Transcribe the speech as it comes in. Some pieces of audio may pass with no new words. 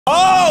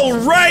All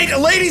right,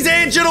 ladies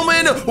and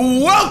gentlemen,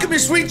 welcome your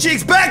sweet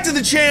cheeks back to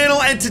the channel,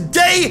 and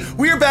today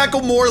we are back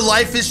on more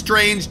Life is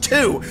Strange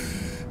 2.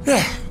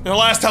 The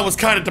last time was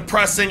kind of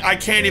depressing, I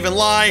can't even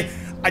lie.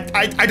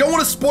 I don't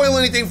want to spoil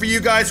anything for you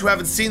guys who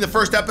haven't seen the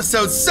first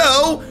episode,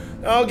 so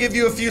I'll give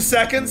you a few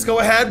seconds. Go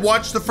ahead,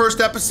 watch the first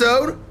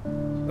episode,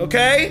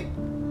 okay?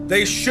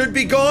 They should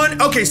be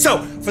gone. Okay,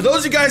 so for those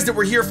of you guys that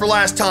were here for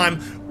last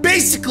time,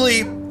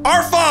 basically,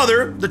 our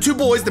father, the two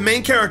boys, the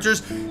main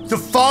characters, the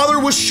father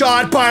was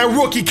shot by a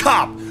rookie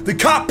cop. The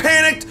cop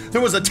panicked,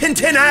 there was a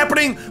 10-10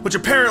 happening, which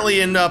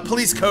apparently in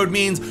police code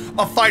means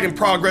a fight in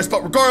progress,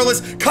 but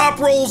regardless, cop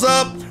rolls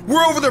up,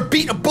 we're over there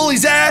beating a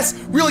bully's ass,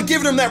 really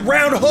giving him that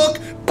round hook,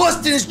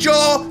 busting his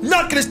jaw,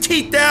 knocking his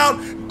teeth out,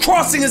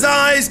 crossing his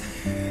eyes,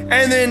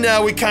 and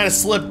then we kind of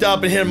slipped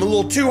up and hit him a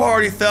little too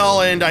hard. He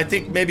fell and I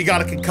think maybe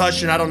got a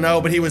concussion, I don't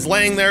know, but he was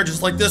laying there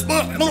just like this,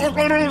 and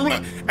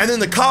then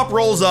the cop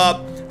rolls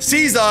up,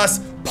 sees us,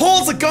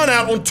 pulls a gun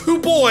out on two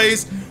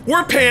boys.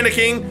 We're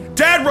panicking.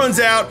 Dad runs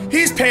out.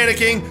 He's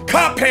panicking.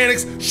 Cop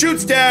panics,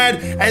 shoots Dad,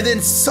 and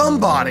then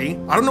somebody,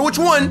 I don't know which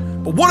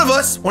one, but one of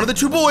us, one of the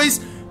two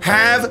boys,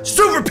 have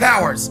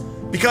superpowers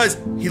because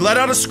he let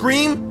out a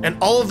scream and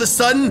all of a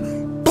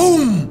sudden,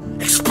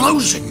 boom,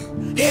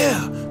 explosion.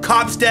 Yeah,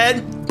 cop's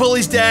dead,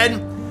 bully's dead,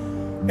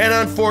 and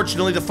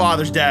unfortunately the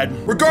father's dead.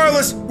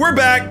 Regardless, we're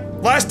back.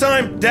 Last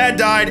time, Dad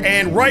died,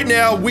 and right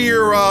now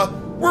we're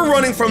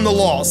running from the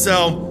law,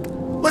 so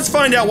let's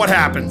find out what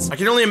happens. I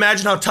can only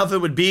imagine how tough it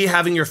would be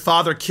having your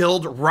father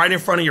killed right in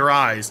front of your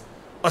eyes,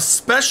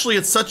 especially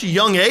at such a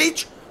young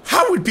age.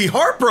 I would be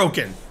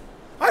heartbroken.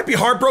 I'd be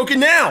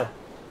heartbroken now.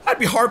 I'd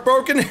be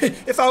heartbroken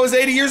if I was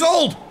 80 years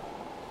old.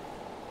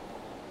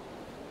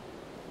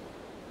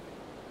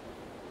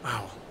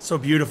 Wow, so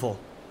beautiful.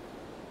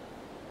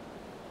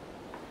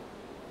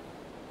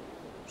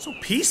 So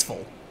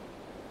peaceful.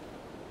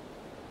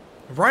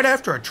 Right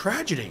after a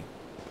tragedy.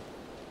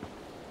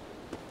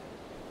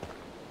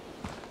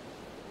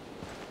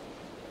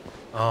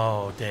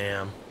 Oh,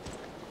 damn.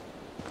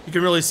 You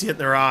can really see it in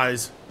their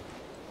eyes.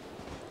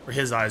 Or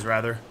his eyes,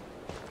 rather.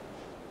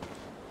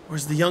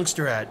 Where's the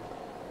youngster at?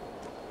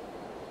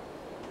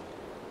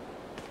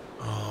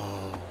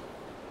 Oh.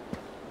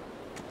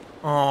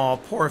 Oh,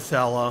 poor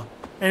fella.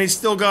 And he's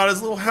still got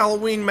his little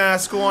Halloween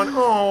mask on.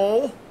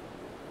 Oh.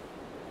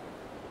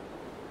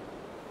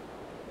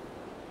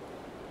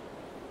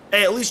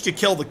 Hey, at least you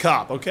killed the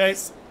cop, okay?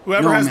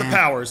 Whoever has the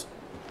powers.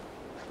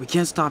 We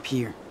can't stop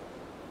here.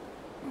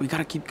 We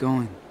gotta keep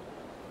going.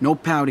 No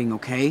pouting,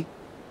 okay?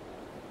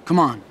 Come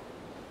on.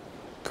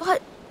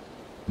 But,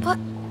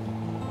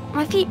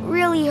 my feet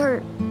really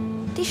hurt.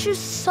 These shoes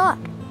suck.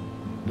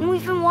 And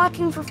we've been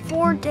walking for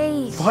 4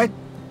 days. What?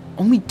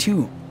 Only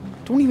 2.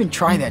 Don't even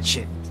try that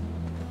shit.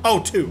 Oh,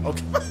 2,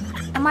 okay.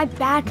 And my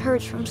back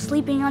hurts from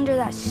sleeping under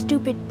that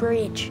stupid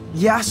bridge.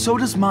 Yeah, so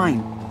does mine.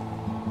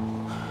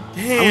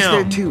 Damn. I was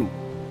there too.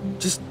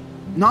 Just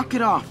knock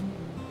it off.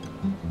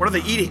 What are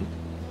they eating?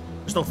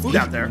 There's no food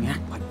out there.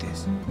 Act like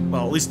this.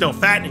 Well, at least no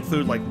fattening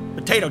food like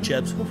potato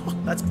chips.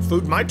 That's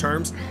food in my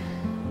terms.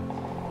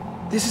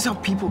 This is how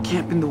people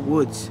camp in the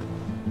woods.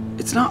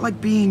 It's not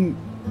like being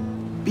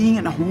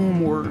at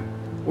home or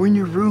in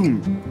your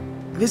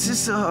room. This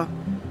is a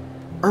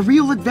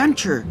real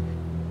adventure,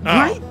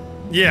 right?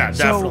 Yeah,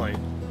 definitely. So,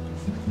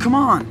 come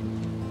on,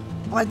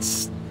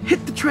 let's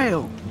hit the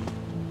trail.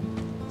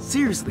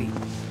 Seriously.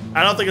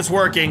 I don't think it's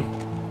working.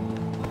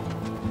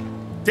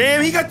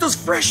 Damn, he got those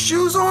fresh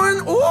shoes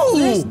on. Ooh.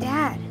 Where's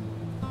Dad?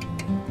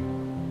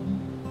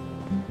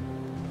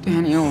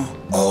 Daniel.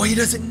 Oh, he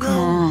doesn't know. Come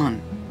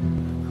on.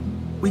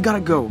 We gotta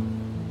go.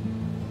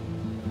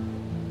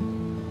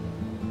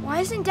 Why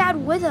isn't Dad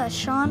with us,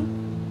 Sean?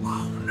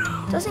 Oh,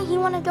 no. Doesn't he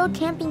want to go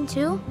camping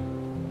too?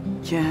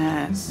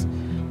 Yes,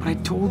 but I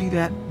told you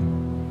that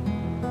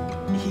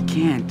he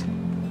can't.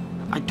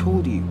 I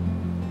told you.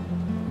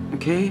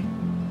 Okay?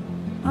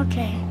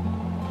 Okay.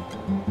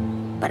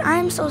 But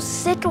I'm so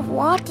sick of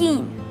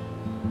walking.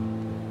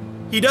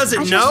 He doesn't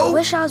I know? just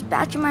wish I was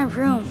back in my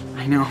room.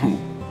 I know.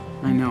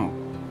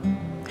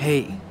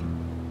 Hey,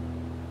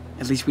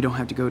 at least we don't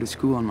have to go to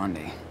school on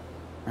Monday,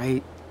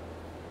 right?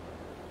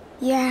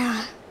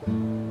 Yeah.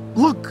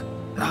 Look,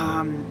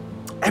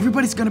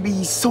 everybody's gonna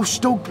be so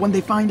stoked when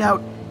they find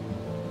out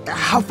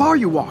how far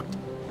you walked.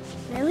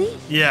 Really?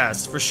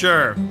 Yes, for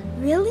sure.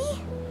 Really?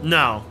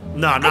 No,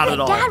 not at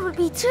all. Dad would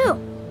be too.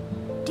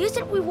 Do you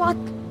think we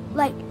walked,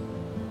 like,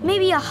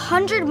 maybe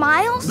 100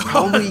 miles?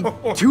 Probably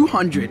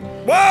 200.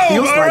 Whoa,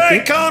 Feels all like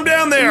right, it. calm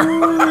down there.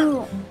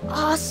 Ooh,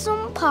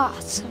 awesome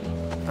possum.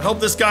 I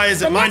hope this guy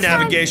isn't my next time,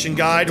 navigation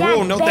guide. Dad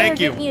Whoa, no thank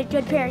you. Get me a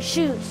good pair of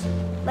shoes,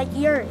 like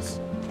yours.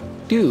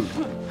 Dude,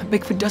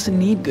 Bigfoot doesn't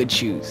need good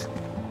shoes.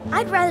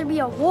 I'd rather be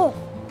a wolf.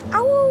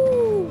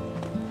 Ow!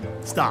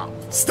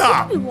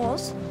 Stop. Be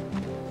wolves.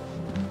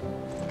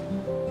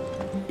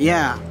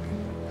 Yeah,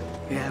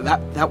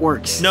 that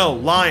works. No,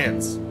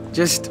 lions.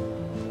 Just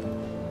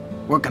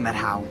work on that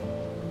how.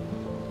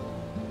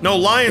 No,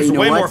 lions Hey, you are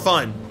know way what? more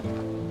fun.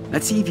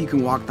 Let's see if you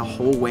can walk the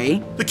whole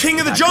way. The king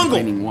of the without jungle.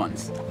 complaining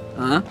once.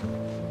 Huh?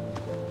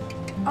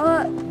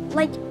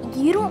 Like,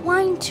 you don't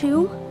whine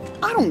too?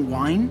 I don't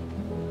whine.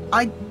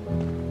 I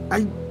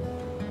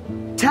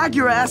tag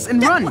your ass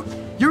and run.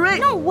 You're it.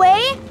 No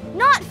way!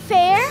 Not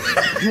fair!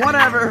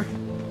 Whatever.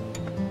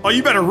 Oh,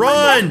 you better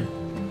run!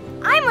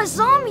 I'm a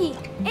zombie,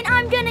 and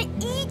I'm gonna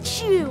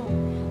eat you!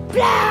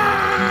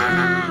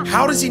 Blah!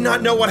 How does he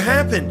not know what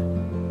happened?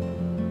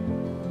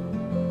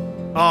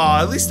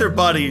 Aw, at least they're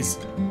buddies.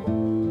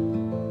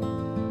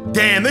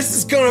 Damn, this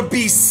is gonna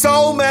be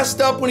so messed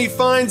up when he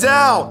finds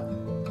out.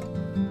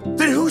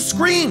 Then who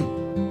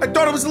screamed? I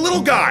thought it was the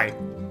little guy.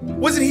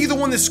 Wasn't he the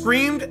one that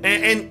screamed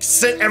and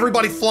sent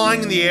everybody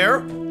flying in the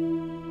air?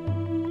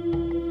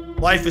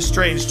 Life is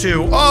Strange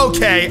 2.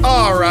 Okay,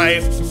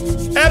 alright.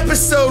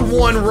 Episode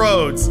 1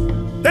 roads.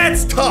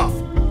 That's tough.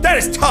 That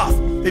is tough.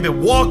 They've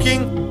been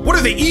walking. What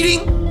are they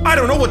eating? I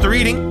don't know what they're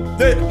eating.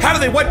 How do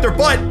they wipe their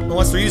butt?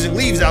 Unless they're using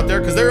leaves out there,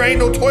 because there ain't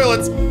no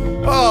toilets.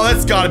 Oh,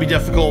 that's gotta be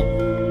difficult.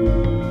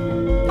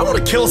 I want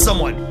to kill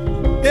someone.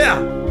 Yeah,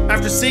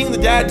 after seeing the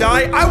dad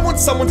die, I want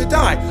someone to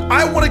die.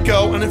 I want to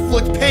go and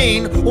inflict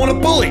pain on a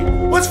bully.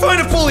 Let's find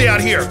a bully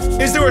out here.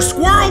 Is there a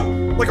squirrel?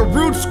 Like a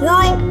rude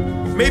squirrel?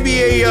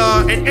 Maybe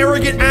an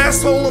arrogant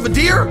asshole of a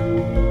deer?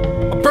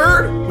 A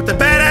bird with a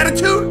bad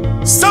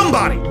attitude?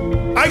 Somebody!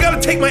 I gotta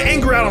take my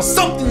anger out on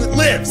something that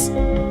lives.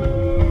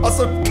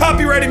 Also,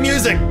 copyrighted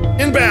music,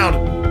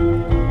 inbound.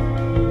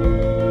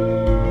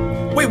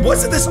 Wait,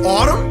 wasn't this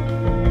autumn?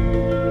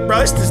 Bro,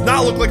 this does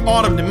not look like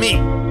autumn to me.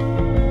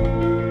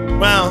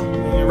 Well,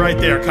 you're right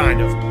there,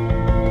 kind of.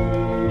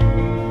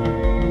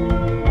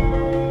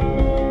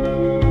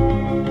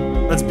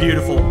 That's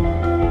beautiful.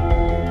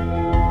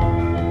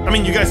 I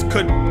mean, you guys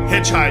could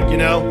hitchhike, you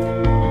know?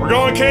 We're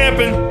going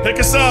camping, pick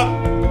us up.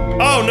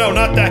 Oh, no,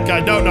 not that guy.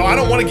 No, I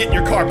don't want to get in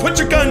your car. Put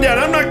your gun down.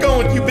 I'm not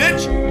going with you,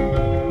 bitch.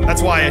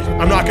 That's why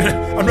I'm not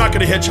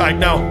gonna hitchhike.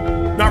 No,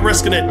 not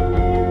risking it.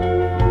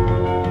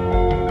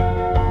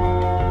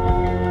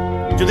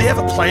 Do they have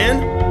a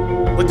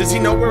plan? Like, does he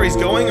know where he's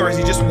going, or is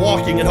he just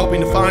walking and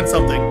hoping to find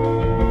something?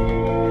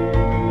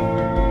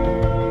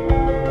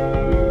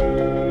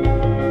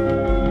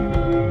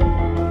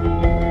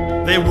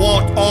 They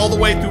walked all the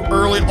way through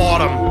early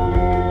autumn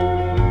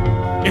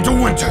into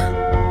winter.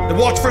 They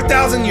walked for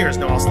 1,000 years.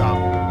 No, I'll stop.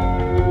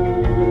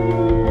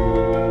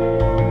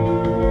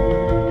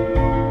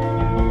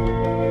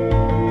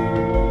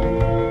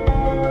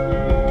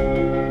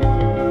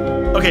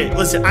 Okay,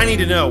 listen, I need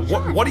to know,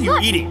 what are you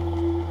eating?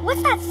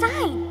 What's that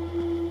sign?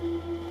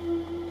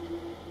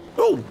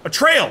 Oh, a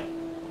trail!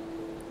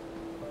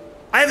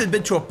 I haven't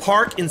been to a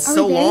park in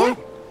so long.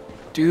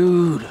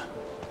 Dude,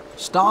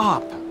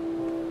 stop.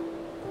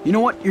 You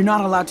know what? You're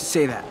not allowed to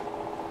say that.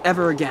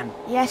 Ever again.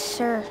 Yes,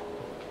 sir.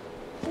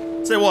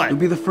 Say what? You'll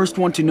be the first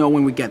one to know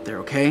when we get there,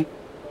 okay?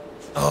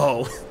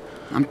 Oh.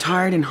 I'm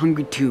tired and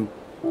hungry too.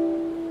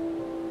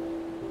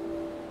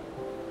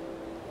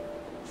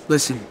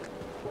 Listen,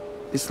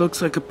 this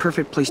looks like a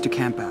perfect place to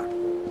camp out.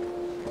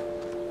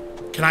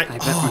 Can I? I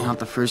bet we're not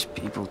the first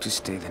people to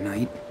stay the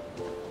night.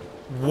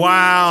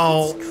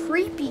 Wow. It's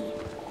creepy.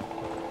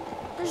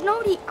 There's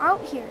nobody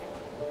out here.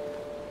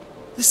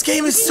 This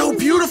game is so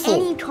beautiful.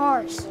 Any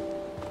cars?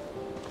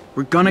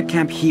 We're gonna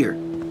camp here.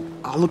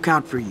 I'll look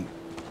out for you.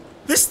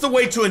 This is the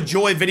way to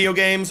enjoy video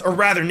games, or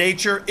rather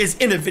nature, is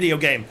in a video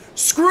game.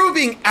 Screw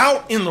being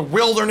out in the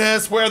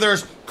wilderness where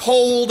there's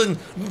cold and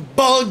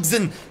bugs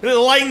and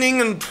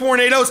lightning and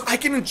tornadoes. I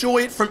can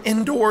enjoy it from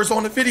indoors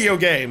on a video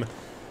game.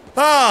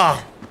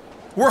 Ah,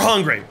 we're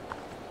hungry.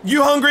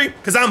 You hungry?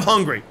 Because I'm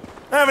hungry.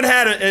 I haven't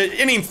had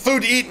any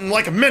food to eat in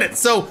like a minute,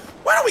 so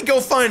why don't we go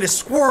find a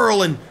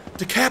squirrel and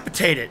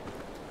decapitate it?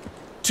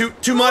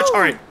 Too much? All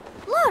right.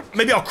 Look.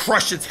 Maybe I'll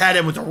crush its head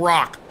in with a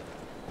rock.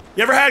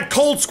 You ever had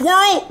cold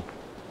squirrel?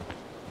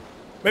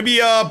 Maybe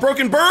a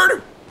broken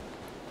bird?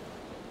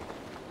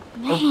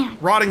 Man,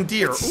 rotting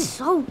deer. it's Ooh.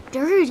 so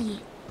dirty.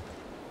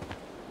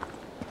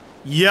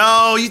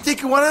 Yo, you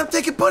thinking what I'm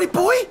thinking, buddy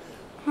boy?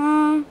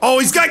 Oh,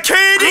 he's got I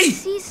candy!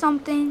 see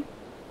something.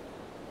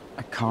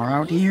 A car out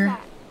What is here?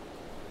 that?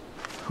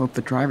 Hope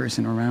the driver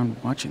isn't around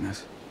watching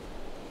us.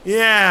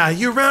 Yeah,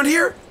 you around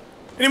here?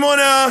 Anyone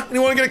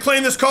gonna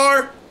claim this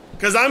car?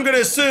 Because I'm gonna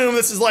assume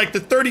this is like the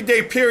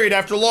 30-day period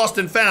after Lost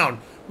and Found.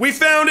 We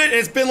found it and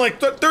it's been like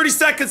 30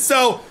 seconds,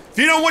 so if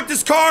you don't want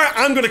this car,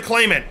 I'm gonna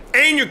claim it.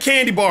 And your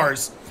candy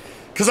bars.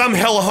 Because I'm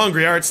hella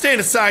hungry. All right, stand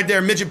aside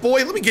there, midget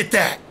boy. Let me get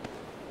that.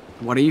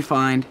 What do you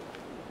find?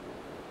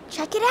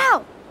 Check it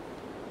out.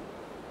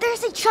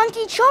 There's a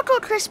chunky Choco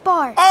Crisp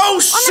bar. Oh, on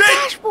the shit!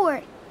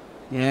 dashboard.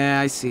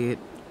 Yeah, I see it.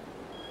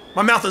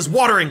 My mouth is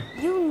watering.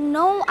 You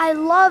know I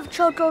love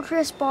Choco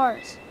Crisp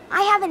bars.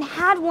 I haven't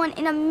had one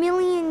in a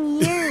million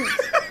years.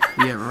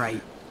 Yeah,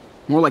 right.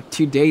 More like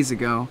 2 days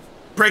ago.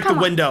 Break Come the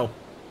on. window.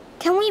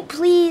 Can we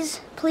please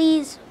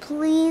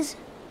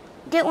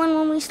get one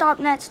when we stop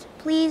next,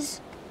 please?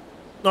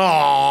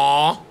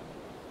 Aww.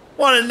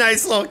 What a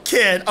nice little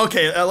kid.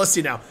 Okay, let's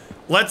see now.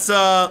 Let's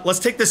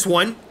take this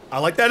one. I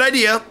like that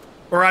idea.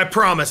 or I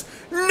promise.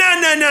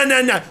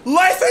 No.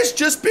 Life has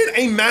just been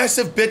a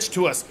massive bitch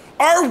to us.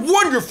 Our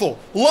wonderful,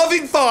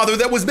 loving father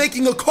that was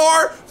making a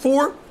car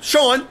for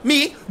Sean,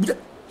 me,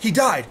 he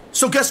died.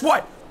 So guess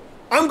what?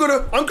 I'm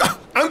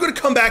gonna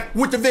come back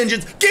with the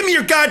vengeance. Give me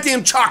your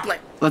goddamn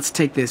chocolate. Let's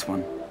take this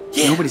one.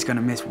 Yeah. Nobody's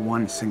gonna miss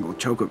one single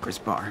Choco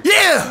Crisp bar.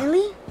 Yeah!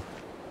 Really?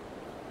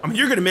 I mean,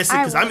 you're gonna miss it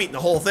because I'm eating the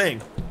whole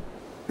thing.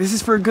 This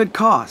is for a good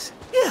cause.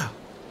 Yeah.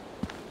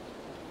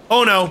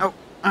 Oh no.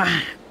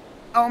 Oh,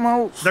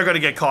 almost. They're gonna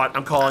get caught.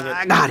 I'm calling it.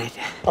 I got it.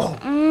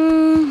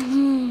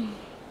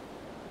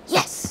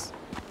 Yes.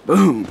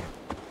 Boom.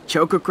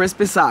 Choco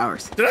Crisp is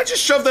ours. Did I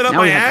just shove that up Now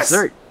my we have ass?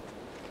 dessert.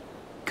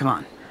 Come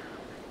on.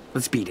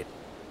 Let's beat it.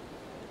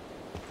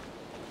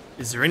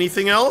 Is there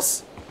anything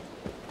else?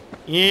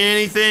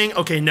 Anything?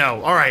 Okay,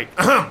 no. All right.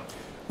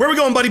 Where are we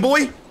going, buddy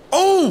boy?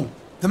 Oh,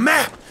 the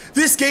map.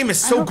 This game is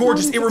so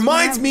gorgeous. It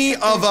reminds me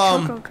of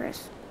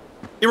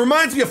It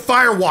reminds me of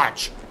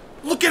Firewatch.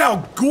 Look at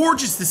how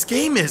gorgeous this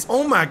game is.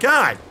 Oh my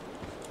god.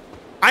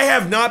 I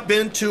have not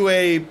been to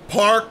a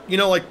park, you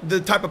know, like the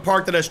type of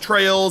park that has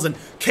trails and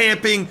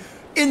camping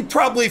in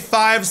probably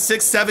 5,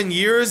 6, 7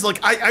 years.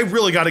 Like, I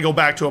really got to go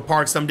back to a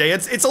park someday.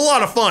 It's a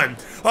lot of fun.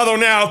 Although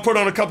now I've put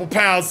on a couple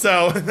pounds,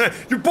 so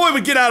your boy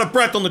would get out of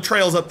breath on the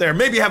trails up there.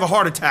 Maybe have a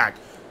heart attack.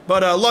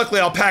 But luckily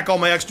I'll pack all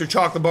my extra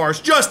chocolate bars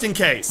just in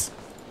case.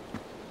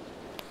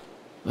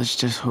 Let's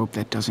just hope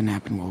that doesn't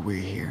happen while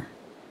we're here.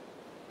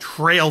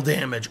 Trail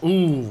damage.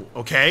 Ooh,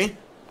 okay.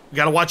 We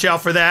gotta watch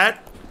out for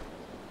that.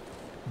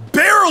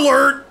 Bear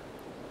alert!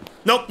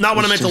 Nope, not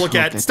what I meant to look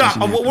at. Stop.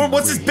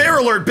 What's this bear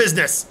alert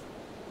business?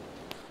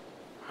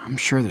 I'm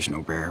sure there's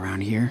no bear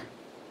around here.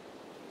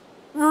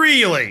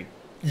 Really?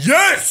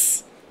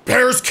 Yes!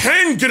 Bears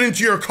can get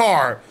into your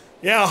car.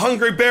 Yeah, a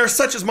hungry bear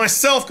such as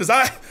myself, because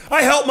I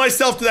helped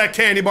myself to that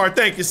candy bar.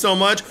 Thank you so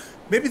much.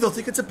 Maybe they'll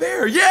think it's a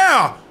bear.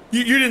 Yeah!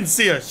 You didn't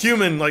see a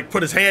human, like,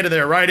 put his hand in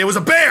there, right? It was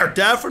a bear.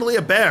 Definitely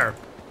a bear.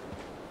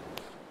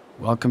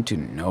 Welcome to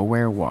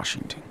Nowhere,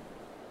 Washington.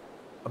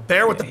 A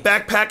bear with a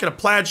backpack and a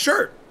plaid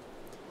shirt.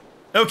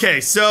 Okay,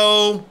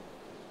 so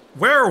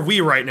where are we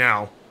right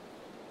now?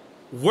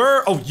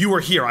 Oh, you are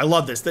here. I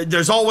love this.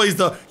 There's always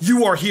the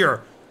you are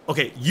here.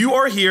 Okay, you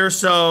are here,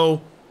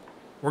 so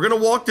we're gonna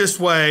walk this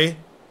way.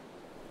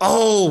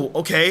 Oh,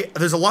 okay.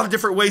 There's a lot of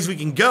different ways we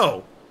can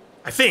go,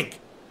 I think.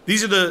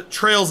 These are the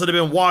trails that have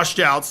been washed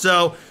out,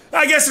 so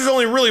I guess there's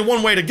only really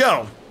one way to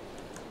go.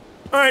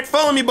 All right,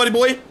 follow me, buddy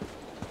boy.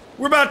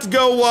 We're about to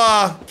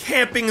go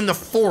camping in the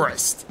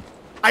forest.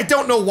 I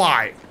don't know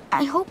why.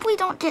 I hope we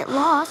don't get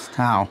lost.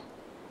 How?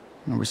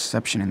 No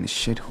reception in this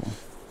shithole.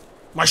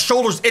 My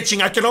shoulder's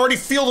itching. I can already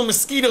feel the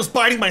mosquitoes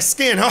biting my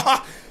skin.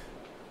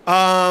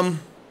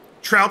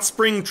 Trout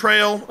Spring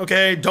Trail.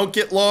 Okay, don't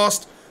get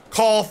lost.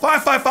 Call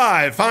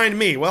 555. Find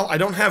me. Well, I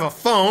don't have a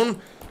phone,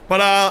 but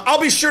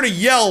I'll be sure to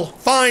yell,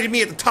 find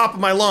me at the top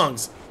of my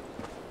lungs.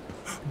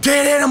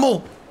 Dead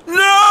animal!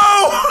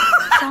 No!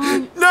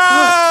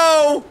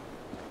 No!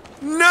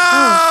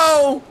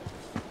 No!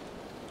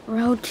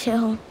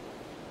 Roadkill.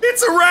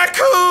 It's a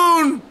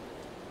raccoon!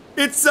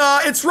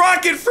 It's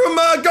Rocket from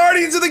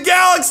Guardians of the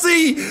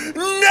Galaxy!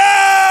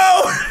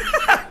 No!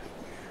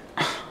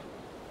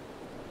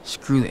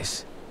 Screw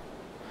this.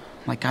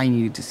 Like I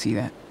needed to see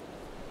that.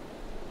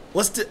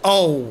 Let's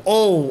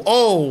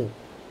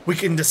we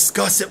can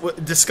discuss it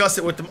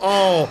with them.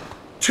 Oh,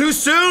 too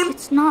soon?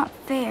 It's not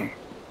fair.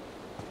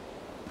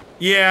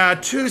 Yeah,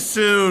 too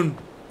soon.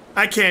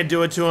 I can't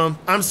do it to him.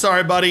 I'm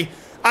sorry, buddy.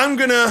 I'm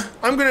going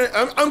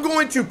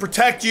to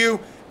protect you,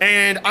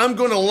 and I'm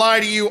going to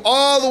lie to you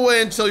all the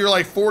way until you're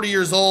like 40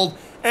 years old,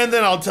 and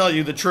then I'll tell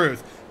you the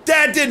truth.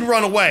 Dad didn't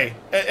run away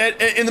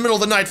in the middle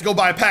of the night to go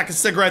buy a pack of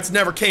cigarettes and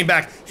never came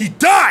back. He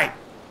died!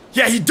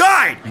 Yeah, he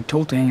died! I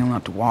told Daniel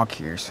not to walk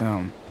here,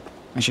 so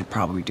I should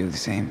probably do the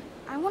same.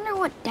 I wonder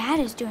what Dad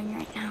is doing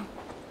right now.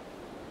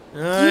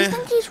 Do you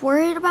think he's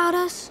worried about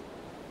us?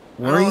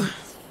 Worried?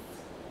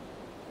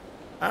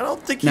 I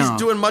don't think he's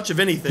doing much of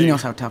anything. He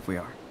knows how tough we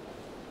are.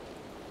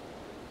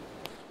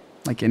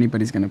 Like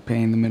anybody's gonna pay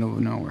in the middle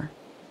of nowhere.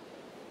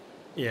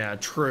 Yeah,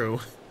 true.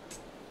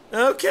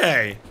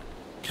 Okay.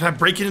 Can I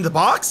break into the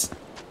box?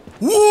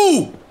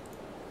 Woo!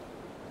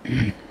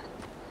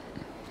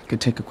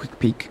 Could take a quick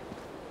peek.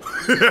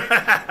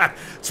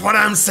 That's what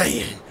I'm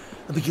saying.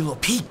 Let me get a little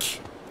peek.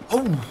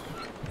 Oh,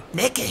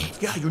 naked.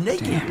 Yeah, you're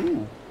naked.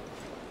 Damn.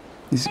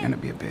 This is gonna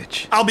be a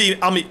bitch. I'll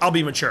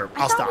be mature.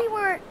 I'll stop. I thought we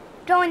were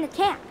going to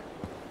camp.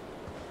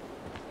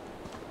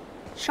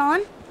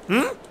 Sean?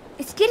 Hmm?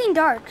 It's getting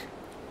dark.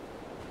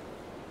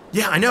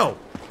 Yeah, I know.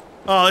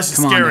 Oh, this is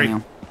Come scary.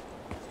 on, Daniel.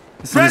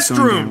 The sun's going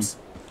down. Restrooms.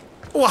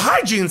 Oh, a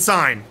hygiene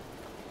sign.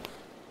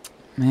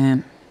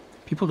 Man,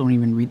 people don't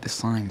even read the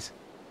signs.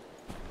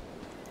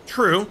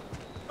 True.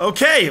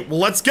 Okay, well,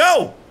 let's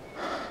go.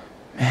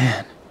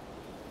 Man,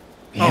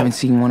 we haven't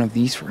seen one of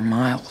these for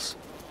miles.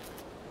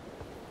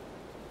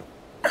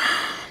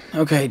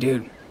 Okay,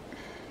 dude.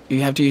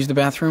 You have to use the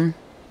bathroom?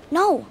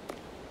 No.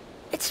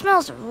 It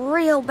smells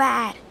real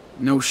bad.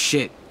 No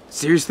shit.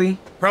 Seriously?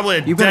 Probably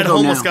a You better dead go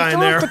homeless now. guy in I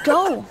there. have to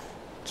go.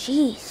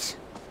 Jeez.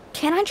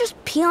 Can I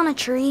just pee on a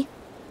tree?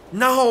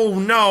 No,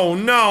 no,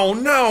 no,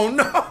 no,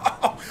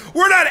 no.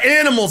 We're not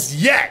animals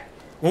yet.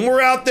 When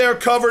we're out there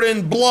covered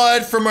in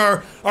blood from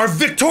our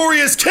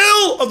victorious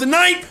kill of the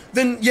night,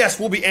 then yes,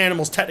 we'll be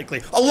animals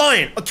technically. A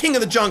lion, a king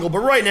of the jungle, but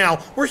right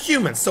now, we're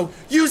humans, so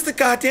use the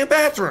goddamn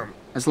bathroom.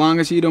 As long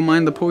as you don't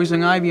mind the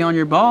poison ivy on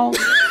your balls.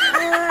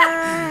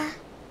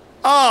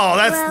 Oh,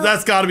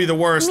 that's gotta be the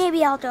worst.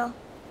 Maybe I'll go.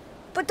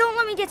 But don't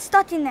let me get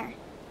stuck in there.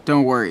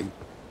 Don't worry.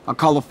 I'll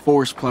call the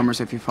forest plumbers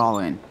if you fall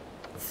in.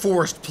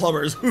 Forest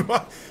plumbers.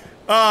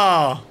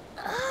 Oh,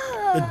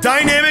 the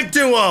dynamic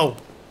duo.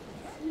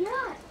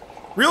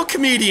 Real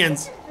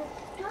comedians.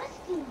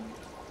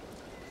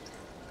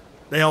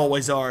 They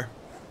always are.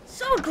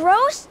 So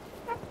gross.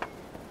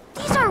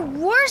 These are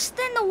worse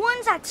than the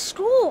ones at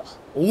school.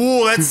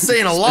 Ooh, that's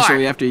saying a lot.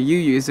 Especially after you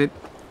use it.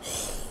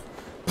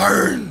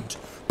 Burned!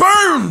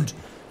 Burned!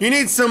 You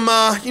need some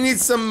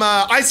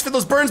ice for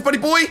those burns, buddy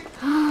boy?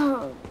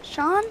 Oh,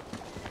 Sean?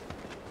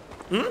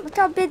 Look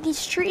how big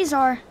these trees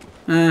are.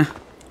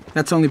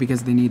 That's only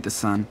because they need the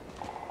sun.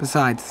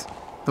 Besides,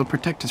 they'll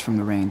protect us from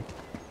the rain.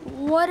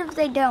 What if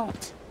they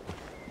don't?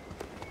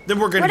 Then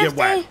we're gonna get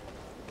wet.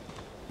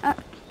 They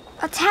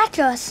attack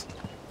us?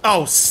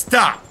 Oh,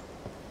 stop!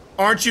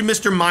 Aren't you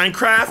Mr.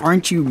 Minecraft?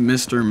 Aren't you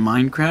Mr.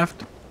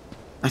 Minecraft?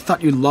 I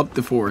thought you loved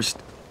the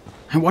forest.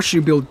 I watched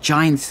you build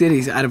giant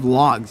cities out of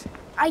logs.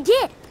 I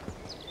did.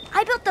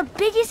 I built the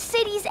biggest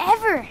cities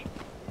ever.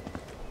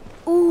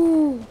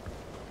 Ooh.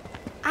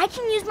 I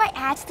can use my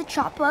axe to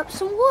chop up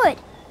some wood.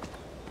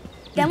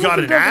 Then we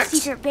can build a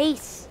secret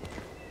base.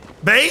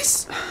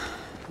 Base?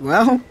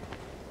 Well,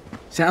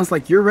 sounds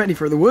like you're ready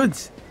for the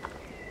woods.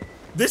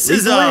 This Lead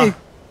is the way.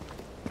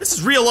 This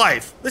is real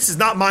life. This is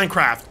not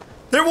Minecraft.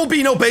 There will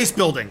be no base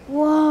building.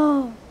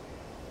 Whoa.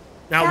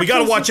 Now That we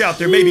gotta place watch is out.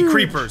 There may be huge.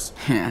 creepers.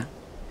 Yeah,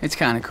 it's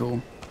kind of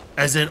cool.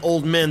 As in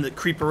old men that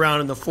creep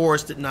around in the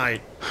forest at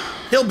night.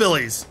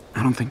 Hillbillies.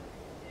 I don't think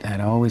Dad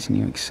always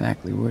knew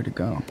exactly where to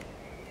go.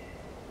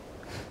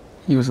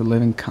 He was a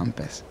living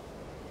compass.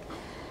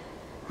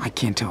 I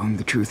can't tell him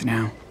the truth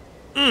now.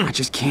 I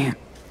just can't.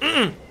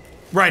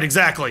 Right,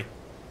 exactly.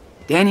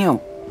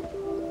 Daniel,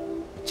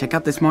 check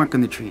out this mark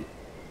on the tree.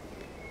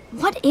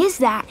 What is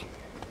that?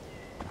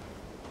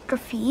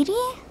 Graffiti?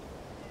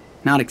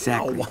 Not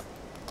exactly. Oh.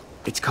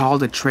 It's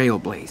called a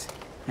trailblaze,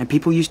 and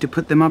people used to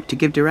put them up to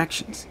give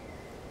directions.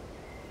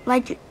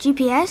 Like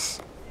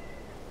GPS?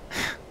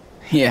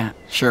 Yeah,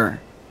 sure.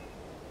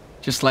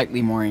 Just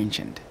slightly more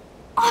ancient.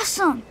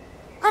 Awesome.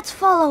 Let's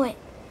follow it.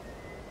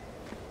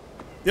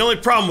 The only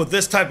problem with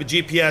this type of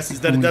GPS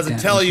is that it Only doesn't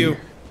that tell was you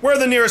here. where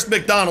the nearest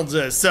McDonald's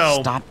is, so...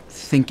 Stop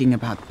thinking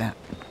about that.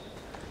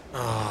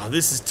 Oh,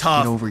 this is Get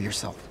tough. over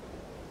yourself.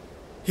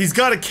 He's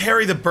got to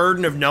carry the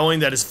burden of knowing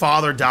that his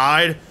father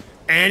died,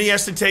 and he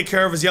has to take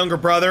care of his younger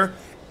brother,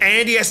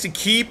 and he has to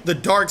keep the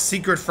dark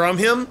secret from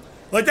him.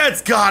 Like,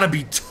 that's gotta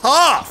be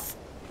tough.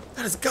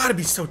 That has gotta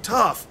be so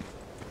tough.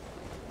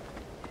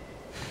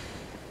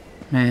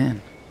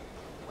 Man,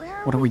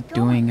 Where what are we going?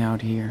 doing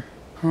out here?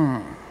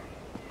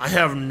 I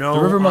have no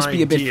The river must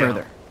be a bit idea.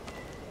 further.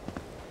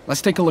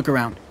 Let's take a look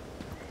around.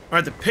 All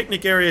right, the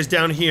picnic area is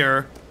down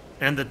here,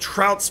 and the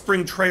Trout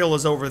Spring Trail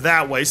is over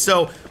that way.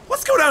 So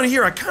let's go down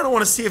here. I kind of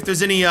want to see if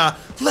there's any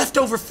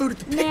leftover food at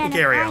the picnic Man, if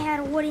area. I had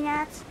a wooden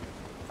axe,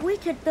 we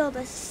could build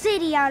a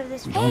city out of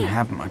this We don't hay.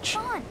 have much.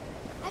 Come on.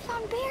 I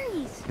found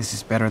berries. This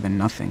is better than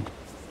nothing.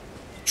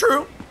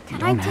 True. Can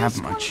don't I have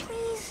taste much. one,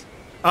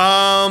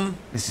 please?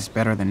 This is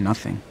better than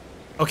nothing.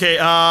 Okay,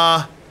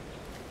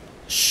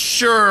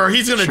 sure,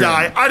 he's gonna Sure.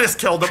 die. I just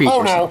killed him. Treat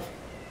Oh yourself.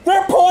 no.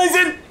 They're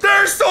poisoned!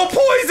 They're so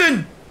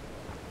poisoned!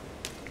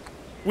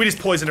 We just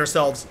poisoned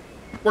ourselves.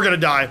 We're gonna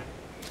die.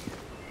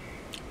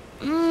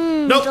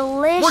 Nope,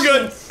 Delicious. we're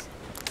good.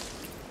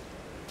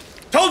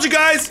 Told you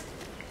guys!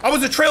 I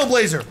was a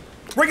trailblazer.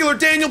 Regular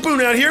Daniel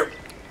Boone out here.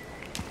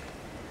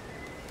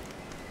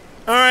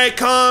 Alright,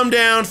 calm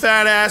down,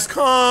 fat ass.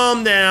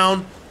 Calm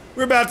down.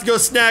 We're about to go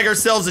snag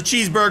ourselves a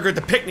cheeseburger at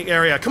the picnic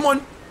area. Come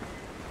on.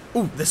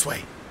 Ooh, this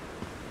way.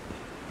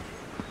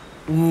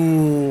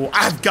 Ooh,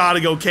 I've got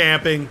to go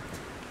camping.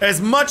 As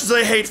much as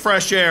I hate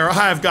fresh air,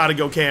 I've got to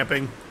go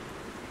camping.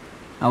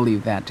 I'll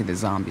leave that to the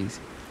zombies.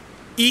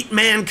 Eat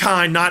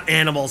mankind, not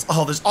animals.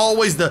 Oh, there's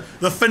always the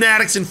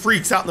fanatics and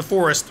freaks out in the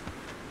forest.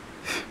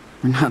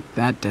 We're not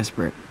that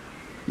desperate.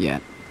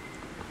 Yet.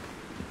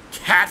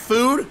 Cat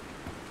food?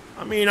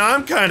 I mean,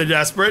 I'm kind of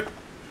desperate.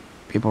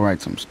 People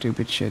write some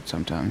stupid shit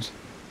sometimes.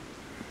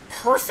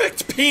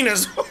 Perfect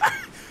penis.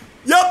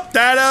 Yup,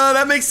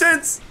 that makes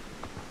sense.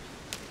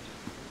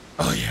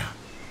 Oh yeah.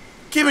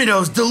 Give me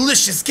those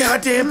delicious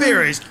goddamn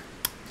berries.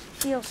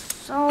 Feels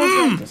so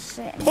good to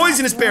sit. in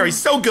Poisonous that berries,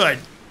 so good.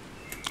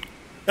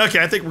 Okay,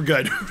 I think we're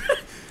good.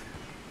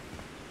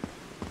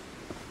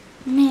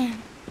 Man,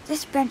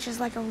 this bench is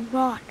like a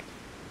rock.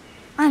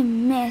 I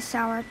miss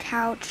our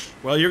couch.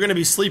 Well, you're gonna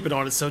be sleeping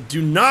on it, so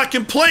do not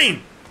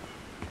complain.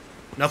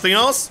 Nothing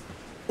else?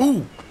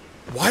 Ooh,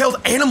 wild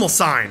animal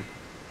sign.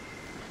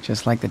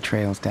 Just like the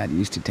trails Dad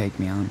used to take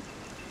me on.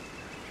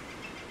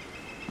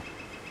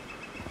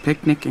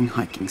 Picnic and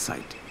hiking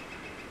site.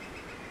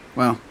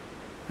 Well,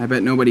 I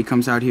bet nobody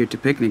comes out here to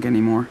picnic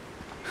anymore.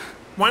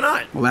 Why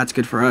not? Well, that's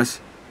good for us.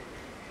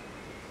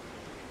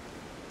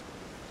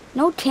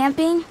 No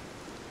camping?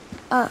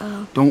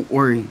 Uh-oh. Don't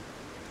worry.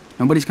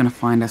 Nobody's gonna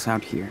find us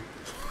out here.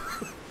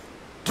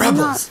 Do not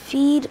Rebels.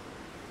 feed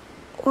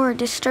or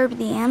disturb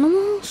the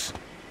animals?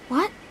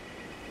 What?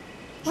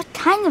 What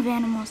kind of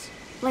animals?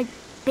 Like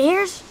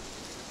bears?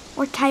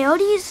 Or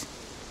coyotes?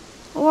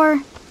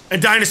 Or...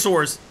 And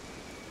dinosaurs.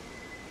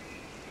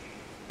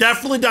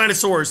 Definitely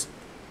dinosaurs.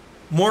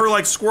 More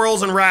like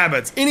squirrels and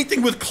rabbits.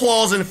 Anything with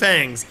claws and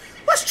fangs.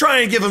 Let's try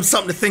and give him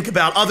something to think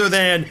about other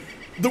than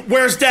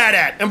where's Dad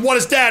at and what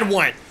does Dad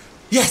want?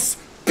 Yes,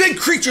 big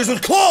creatures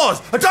with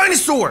claws, a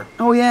dinosaur.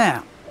 Oh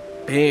yeah.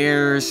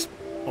 Bears,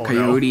 Oh,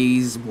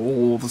 coyotes,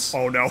 wolves,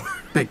 Oh no.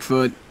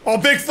 Bigfoot. Oh,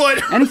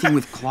 Bigfoot. Anything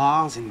with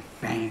claws and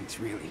fangs,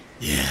 really.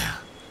 Yeah,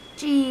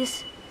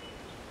 Jeez.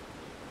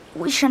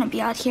 We shouldn't be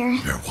out here.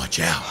 better watch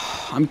out.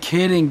 I'm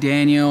kidding,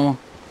 Daniel.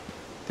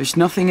 There's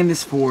nothing in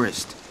this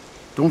forest.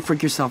 Don't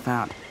freak yourself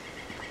out.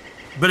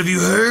 But have you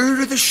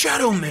heard of the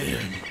Shadow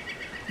Man?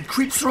 He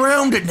creeps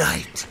around at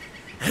night.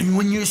 And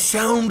when you're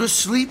sound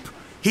asleep,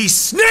 he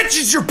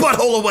snatches your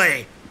butthole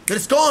away. Then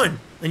it's gone.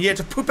 And you have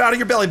to poop out of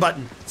your belly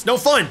button. It's no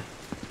fun.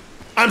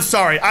 I'm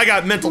sorry, I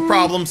got mental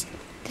problems.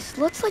 This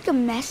looks like a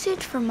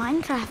message for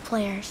Minecraft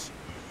players.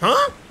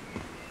 Huh?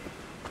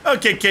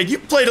 Okay, kid, you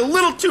played a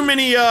little too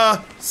many,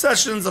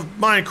 sessions of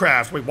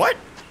Minecraft. Wait, what?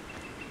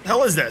 The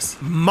hell is this?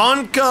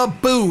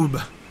 Monka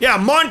Boob. Yeah,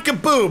 Monka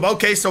Boob.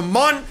 Okay, so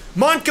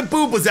Monka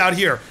Boob was out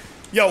here.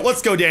 Yo,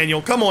 let's go,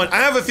 Daniel. Come on. I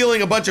have a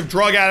feeling a bunch of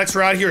drug addicts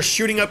are out here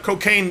shooting up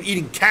cocaine and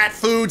eating cat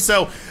food,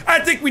 so I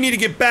think we need to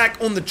get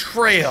back on the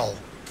trail.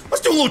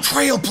 Let's do a little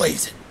trail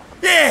blazing.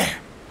 Yeah.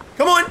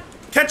 Come on.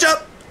 Catch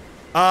up.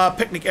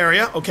 Picnic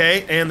area.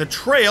 Okay, and the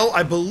trail,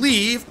 I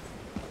believe,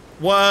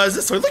 was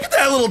this way. Look at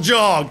that little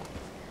jog.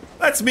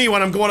 That's me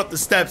when I'm going up the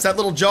steps, that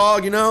little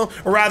jog, you know?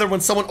 Or rather,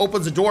 when someone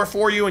opens a door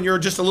for you and you're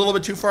just a little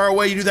bit too far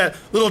away, you do that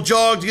little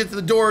jog to get to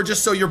the door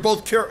just so you're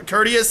both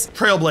courteous.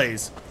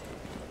 Trailblaze.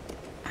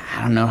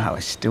 I don't know how I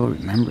still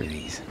remember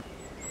these.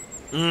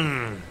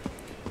 I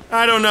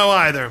don't know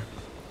either.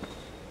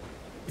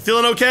 You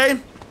feeling okay?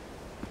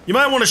 You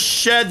might want to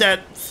shed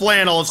that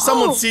flannel if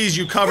someone sees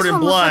you covered in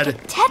blood. This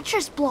one looks like a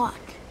Tetris block.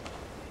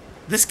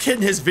 This kid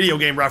and his video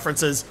game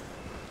references.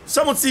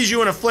 Someone sees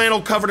you in a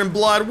flannel covered in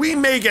blood, we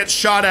may get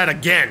shot at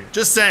again.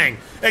 Just saying.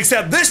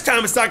 Except this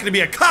time it's not going to be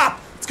a cop.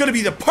 It's going to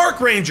be the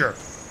park ranger.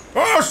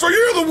 Oh, so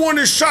you're the one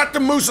who shot the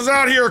mooses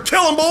out here.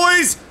 Kill 'em,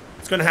 boys.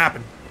 It's going to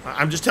happen.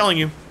 I'm just telling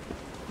you.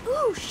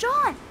 Ooh,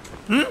 Sean.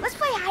 Let's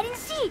play hide and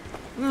seek.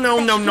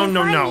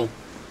 No.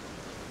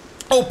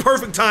 Oh,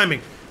 perfect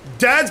timing.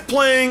 Dad's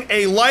playing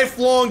a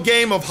lifelong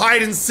game of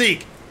hide and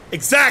seek.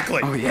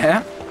 Exactly. Oh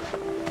yeah?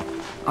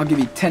 I'll give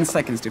you 10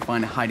 seconds to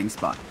find a hiding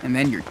spot, and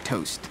then you're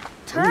toast.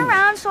 Turn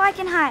around so I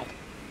can hide.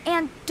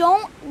 And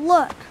don't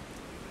look.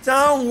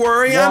 Don't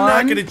worry, I'm not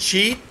One, going to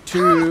cheat.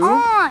 Come 2.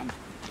 on.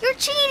 You're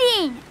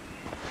cheating.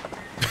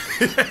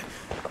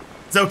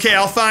 It's okay,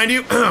 I'll find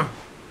you.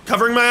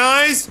 Covering my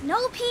eyes.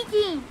 No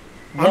peeking.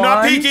 I'm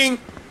not 1, peeking.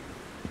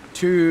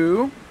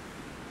 2,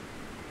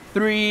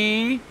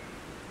 3,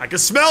 I can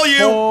smell you.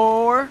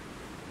 4,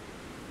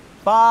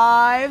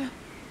 5,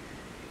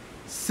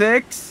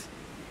 6,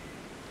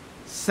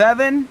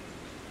 7,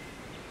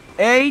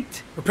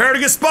 8, Prepare to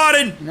get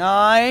spotted.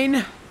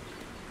 9,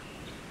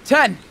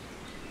 10.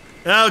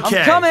 Okay.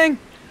 I'm coming.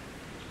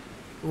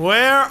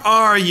 Where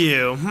are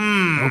you?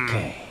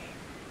 Okay.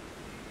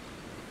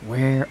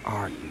 Where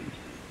are you?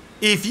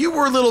 If you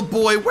were a little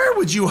boy, where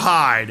would you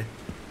hide?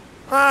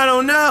 I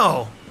don't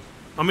know.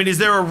 I mean, is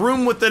there a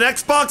room with an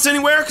Xbox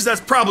anywhere? Because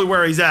that's probably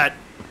where he's at.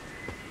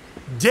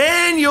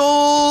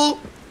 Daniel!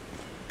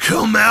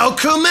 Come out,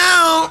 come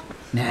out!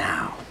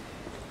 Now.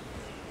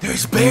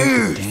 There's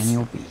bears.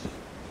 Daniel B.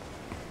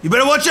 You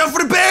better watch out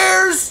for the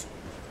bears!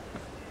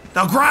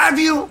 They'll grab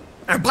you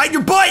and bite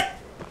your butt!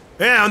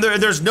 Yeah, and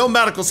there's no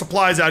medical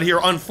supplies out here,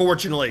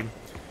 unfortunately.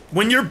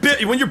 When your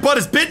butt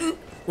is bitten,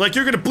 like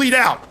you're gonna bleed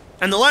out.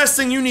 And the last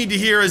thing you need to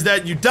hear is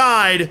that you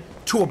died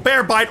to a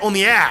bear bite on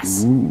the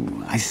ass.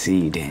 Ooh, I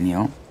see,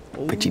 Daniel.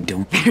 But you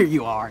don't. There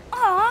you are.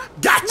 Aw.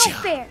 Gotcha. No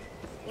fair.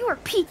 You were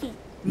peeking.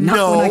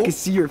 Not when I can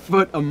see your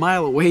foot a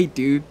mile away,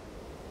 dude.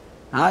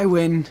 I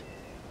win.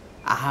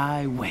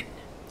 I win.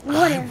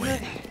 Whatever.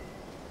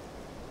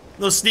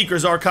 Those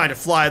sneakers are kind of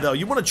fly, though.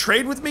 You want to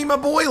trade with me, my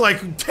boy?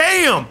 Like,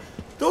 damn!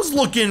 Those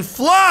looking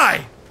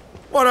fly!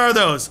 What are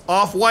those?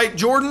 Off-white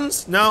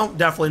Jordans? No,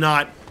 definitely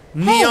not.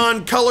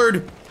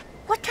 Neon-colored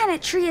What kind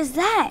of tree is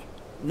that?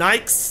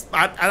 Nikes?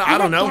 I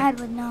don't know. Dad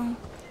would know.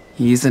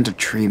 He isn't a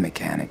tree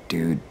mechanic,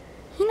 dude.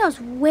 He knows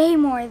way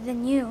more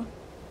than you.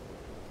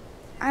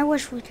 I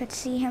wish we could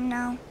see him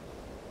now.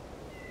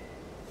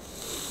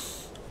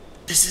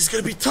 This is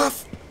gonna be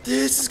tough.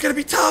 This is gonna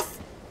be tough.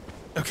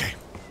 Okay.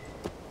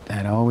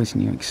 Dad always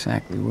knew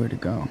exactly where to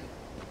go.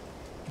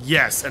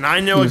 Yes, and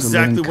I know He was a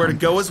exactly living where to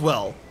go compass. as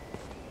well.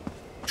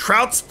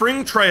 Trout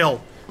Spring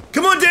Trail.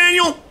 Come on,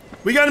 Daniel!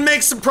 We gotta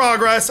make some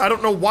progress. I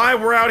don't know why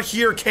we're out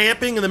here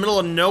camping in the middle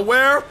of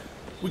nowhere,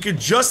 we could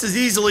just as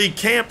easily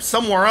camp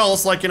somewhere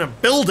else, like in a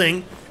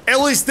building. At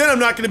least then I'm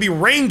not going to be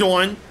rained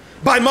on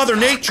by Mother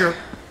Nature,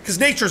 because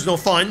nature's no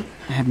fun.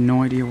 I have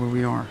no idea where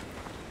we are,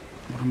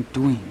 what I'm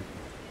doing.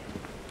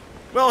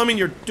 Well, I mean,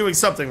 you're doing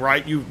something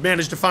right. You've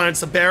managed to find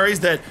some berries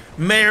that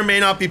may or may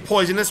not be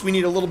poisonous. We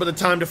need a little bit of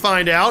time to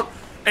find out.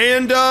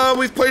 And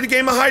we've played a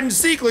game of hide and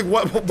seek. Like,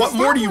 what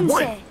more do you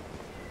want? Say?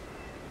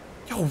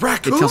 Yo,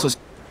 raccoon! It tells us...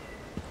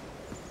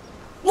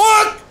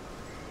 Look!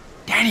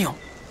 Daniel,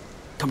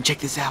 come check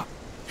this out.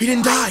 He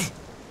didn't die.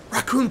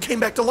 Raccoon came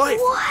back to life.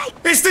 What?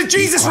 It's the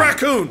Jesus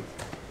quiet. raccoon!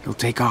 He'll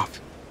take off.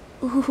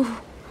 Ooh,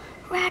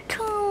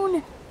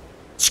 raccoon.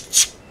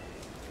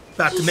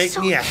 About to He's make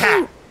so me a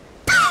hat.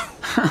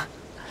 cute.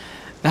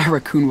 That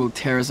raccoon will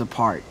tear us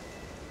apart.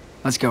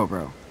 Let's go,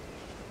 bro.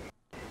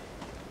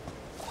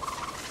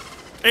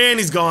 And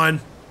he's gone.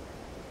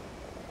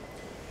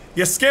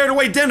 You scared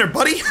away dinner,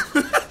 buddy.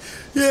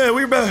 Yeah,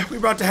 we're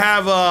about to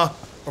have a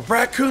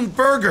raccoon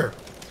burger.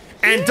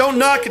 And don't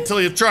knock it till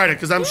you've tried it,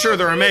 because I'm sure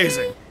they're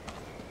amazing.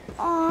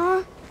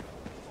 Aw,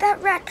 that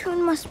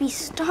raccoon must be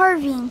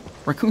starving.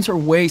 Raccoons are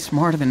way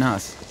smarter than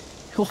us.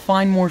 He'll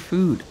find more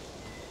food.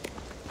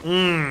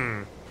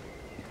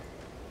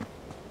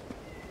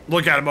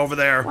 Look at him over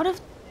there. What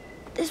if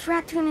this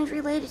raccoon is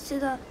related to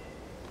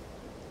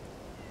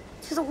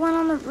the one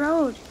on the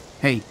road?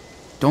 Hey,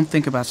 don't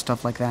think about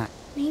stuff like that.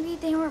 Maybe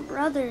they were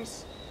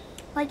brothers,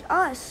 like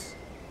us.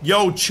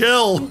 Yo,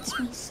 chill. Makes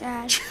me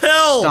sad.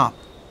 Chill. Stop.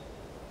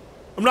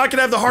 I'm not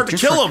gonna have the heart to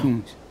Just kill him.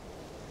 raccoons.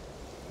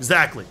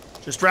 Exactly.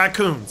 Just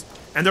raccoons.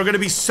 And they're gonna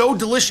be so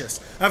delicious.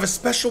 I have a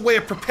special way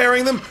of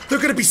preparing them. They're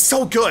gonna be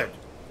so good.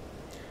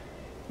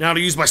 Now to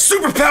use my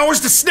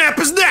superpowers to snap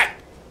his neck.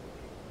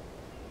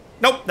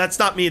 Nope, that's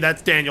not me.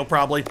 That's Daniel,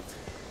 probably.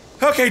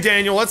 Okay,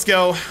 Daniel, let's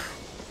go.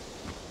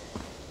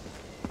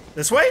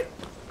 This way?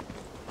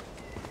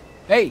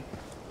 Hey,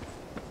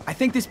 I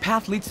think this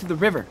path leads to the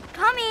river.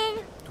 Coming.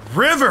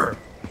 River!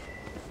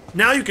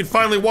 Now you can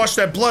finally wash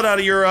that blood out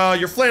of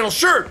your flannel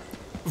shirt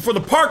before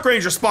the park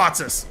ranger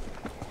spots us.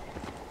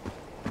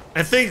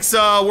 And thinks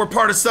we're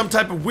part of some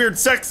type of weird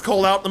sex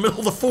cult out in the middle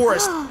of the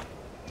forest.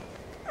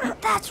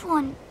 That's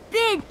one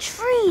big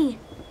tree.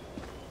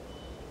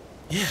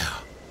 Yeah.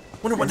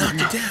 Wonder what knocked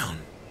it down.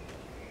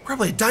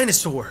 Probably a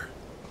dinosaur.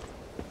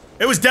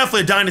 It was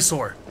definitely a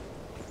dinosaur.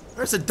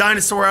 There's a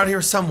dinosaur out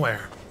here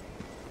somewhere.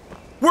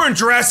 We're in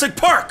Jurassic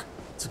Park.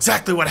 That's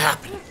exactly what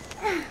happened.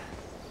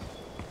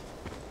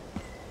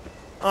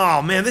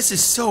 Oh man, this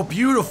is so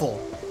beautiful.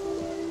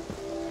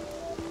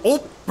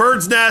 Oh,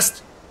 bird's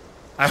nest.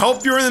 I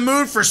hope you're in the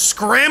mood for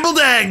scrambled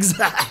eggs.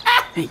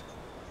 Hey,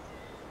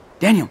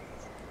 Daniel,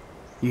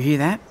 you hear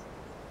that?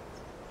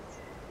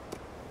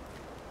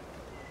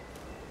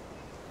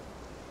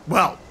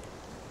 Well,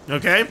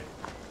 okay.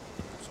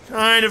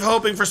 Kind of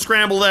hoping for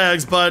scrambled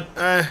eggs, but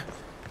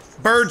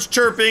birds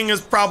chirping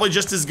is probably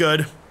just as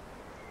good.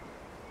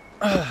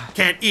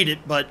 Can't eat it,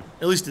 but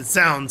at least it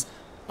sounds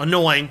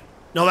annoying.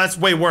 No, that's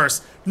way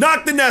worse.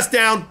 Knock the nest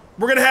down.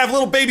 We're gonna have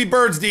little baby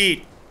birds to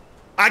eat.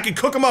 I can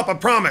cook them up, I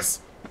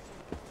promise.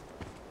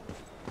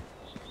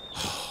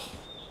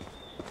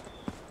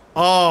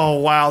 Oh,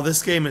 wow,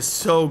 this game is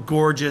so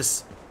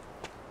gorgeous.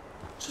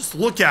 Just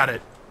look at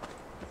it.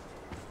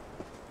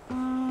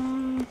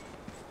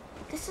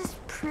 This is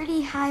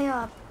pretty high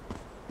up.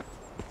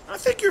 I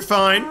think you're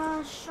fine.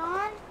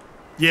 Sean,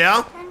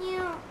 Yeah? can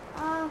you,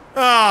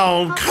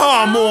 Oh,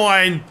 come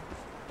on.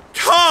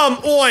 Come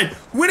on.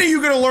 When are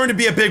you gonna learn to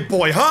be a big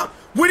boy, huh?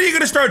 When are you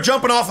gonna start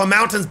jumping off of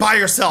mountains by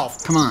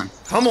yourself? Come on,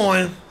 Come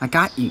on. I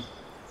got you.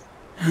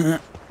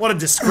 What a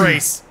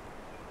disgrace.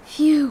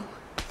 Phew,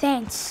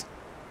 thanks.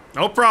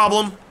 No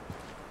problem.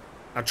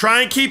 Now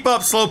try and keep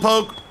up,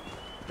 Slowpoke.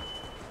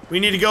 We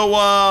need to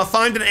go,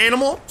 find an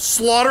animal,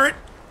 slaughter it,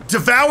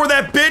 devour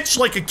that bitch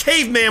like a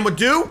caveman would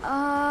do.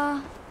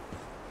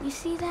 You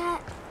see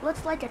that?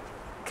 Looks like a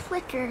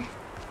clicker.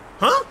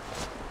 Huh?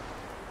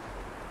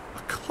 A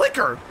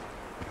clicker?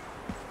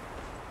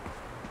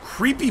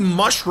 Creepy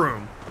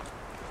mushroom.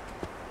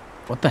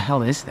 What the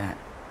hell is that?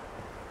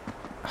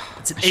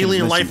 It's an I should've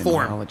alien listened life in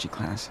form. biology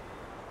class.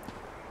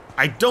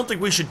 I don't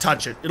think we should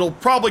touch it. It'll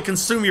probably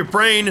consume your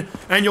brain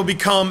and you'll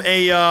become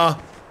a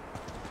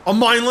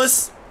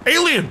mindless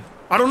alien.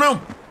 I don't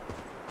know.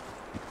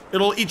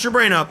 It'll eat your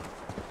brain up.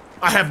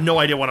 I have no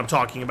idea what I'm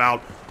talking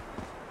about.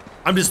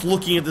 I'm just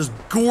looking at this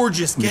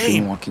gorgeous We've been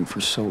game. walking for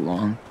so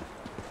long.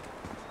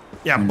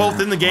 Yeah, We're both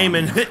not in the game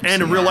and, far enough to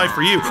and in see real it. life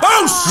for you.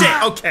 Oh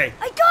shit, okay.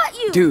 I got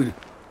you! Dude,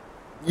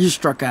 you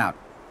struck out.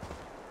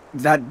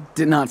 That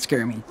did not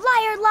scare me.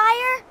 Liar,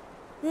 liar!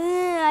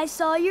 I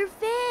saw your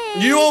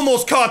face. You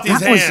almost caught these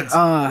That hands.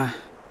 was,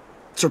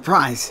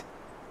 surprise.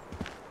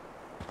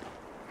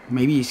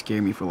 Maybe you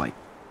scared me for like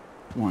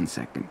 1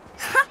 second.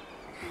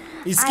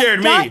 He scared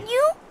I me. got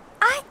you,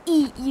 I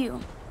eat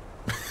you.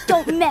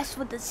 Don't mess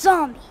with the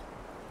zombie.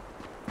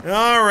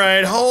 All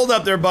right, hold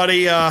up there,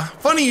 buddy.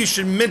 Funny you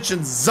should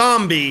mention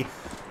zombie,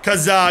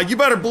 because you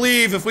better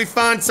believe if we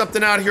find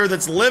something out here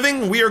that's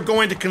living, we are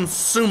going to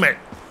consume it.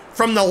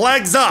 From the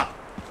legs up,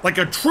 like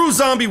a true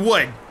zombie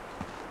would.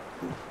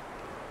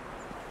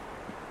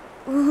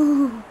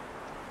 Ooh.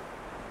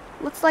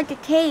 Looks like a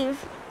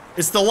cave.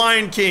 It's the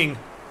Lion King.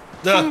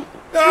 The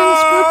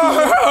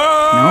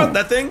No.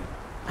 that thing?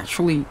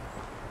 Actually,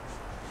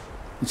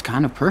 it's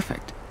kind of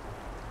perfect.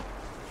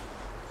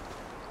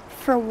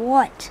 For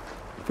what?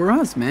 For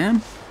us,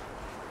 man.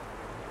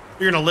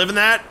 You're gonna live in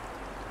that?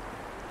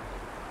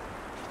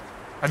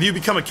 Have you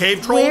become a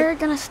cave troll? We're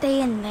gonna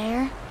stay in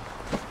there?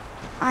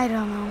 I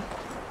don't know.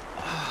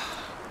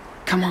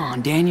 Come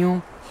on,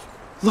 Daniel.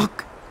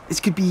 Look, this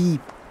could be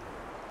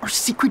our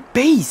secret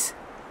base.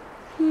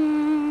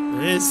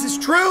 This is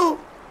true.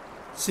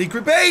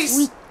 Secret base.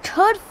 We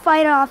could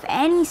fight off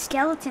any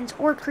skeletons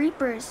or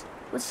creepers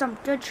with some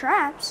good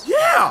traps.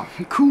 Yeah.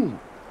 Cool.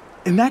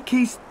 In that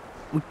case,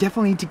 we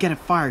definitely need to get a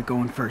fire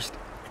going first,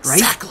 right?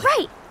 Exactly.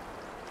 Right.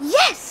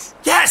 Yes.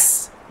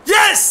 Yes.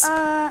 Yes.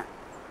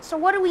 So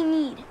what do we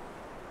need?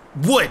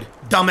 Wood,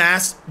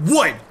 dumbass.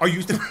 Wood. Are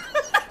you?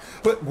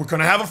 But we're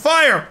gonna have a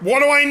fire.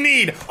 What do I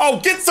need? Oh,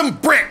 get some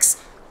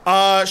bricks.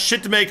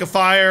 Shit to make a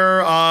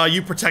fire.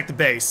 You protect the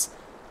base.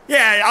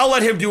 Yeah, I'll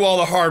let him do all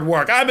the hard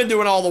work. I've been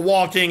doing all the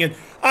walking, and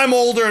I'm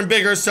older and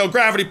bigger, so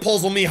gravity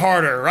pulls on me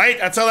harder, right?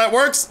 That's how that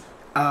works?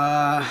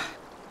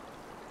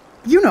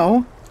 You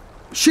know,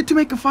 shit to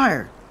make a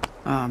fire.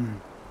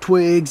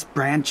 Twigs,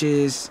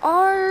 branches.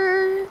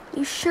 Are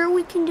you sure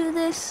we can do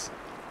this?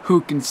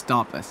 Who can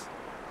stop us?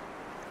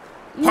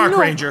 Park No.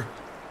 ranger.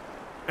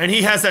 And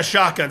he has that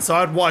shotgun, so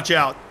I'd watch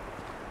out.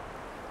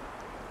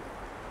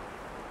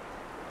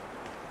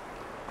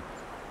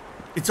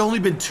 It's only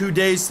been 2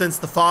 days since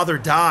the father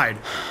died.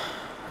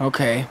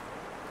 Okay.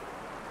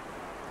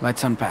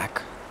 Let's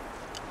unpack.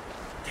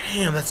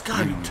 Damn, that's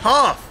gotta be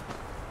tough.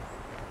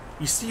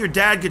 You see your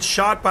dad get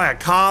shot by a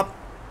cop.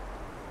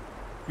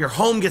 Your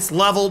home gets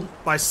leveled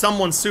by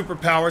someone's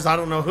superpowers, I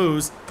don't know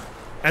whose.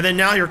 And then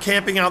now you're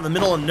camping out in the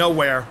middle of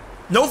nowhere.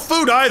 No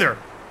food either,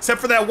 except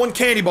for that one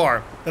candy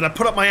bar that I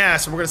put up my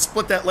ass, and we're gonna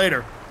split that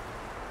later.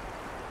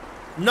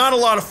 Not a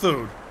lot of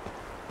food.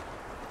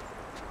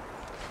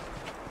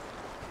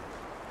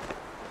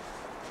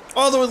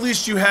 Although at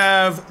least you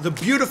have the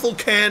beautiful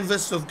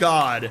canvas of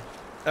God.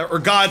 Or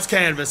God's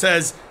canvas,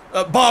 as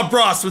Bob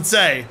Ross would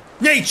say.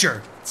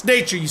 Nature. It's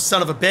nature, you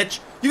son of a bitch.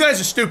 You guys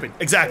are stupid.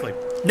 Exactly.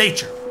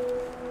 Nature.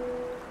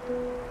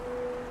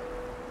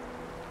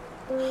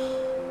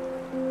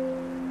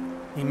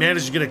 He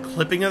managed to get a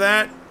clipping of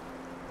that?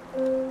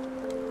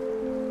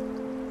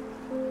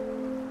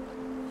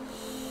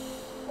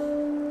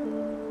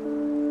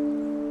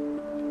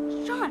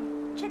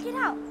 Sean, check it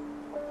out.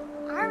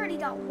 I already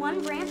got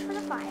one branch for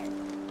the fire.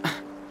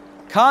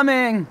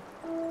 Coming!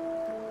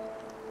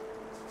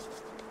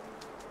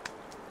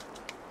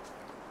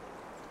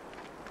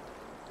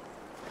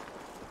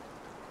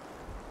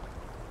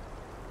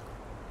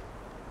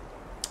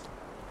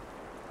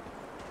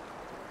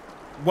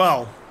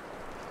 Well.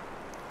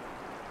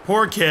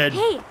 Poor kid.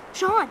 Hey,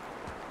 Sean,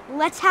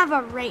 let's have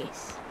a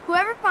race.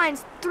 Whoever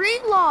finds 3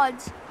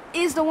 logs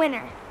is the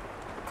winner.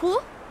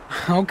 Cool?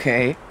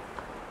 Okay.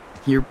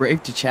 You're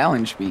brave to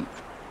challenge me.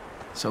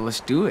 So let's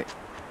do it.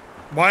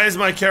 Why is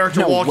my character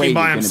No way walking you're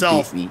by gonna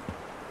himself? beat me.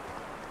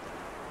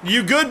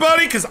 You good,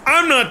 buddy? Because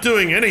I'm not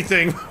doing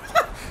anything.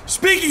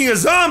 Speaking of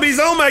zombies,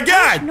 oh my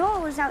god! Noah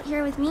was out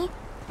here with me.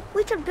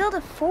 We could build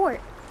a fort.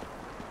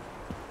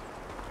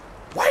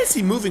 Why is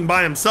he moving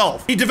by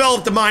himself? He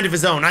developed a mind of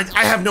his own. I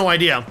have no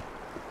idea.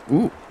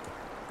 Ooh.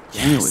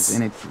 Daniel Yes. is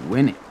in it to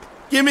win it.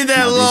 Give me that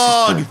Now this is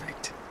log.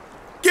 perfect.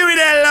 Give me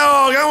that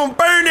log. I'm gonna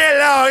burn that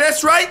log.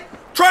 That's right.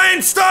 Try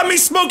and stop me,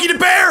 Smokey the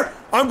Bear.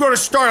 I'm gonna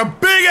start a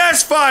big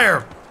ass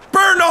fire.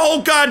 Burn the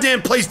whole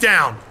goddamn place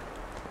down.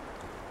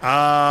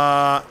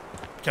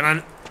 Can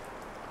I?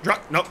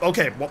 No.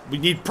 Okay. Well, we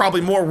need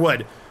probably more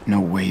wood. No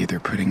way they're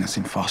putting us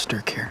in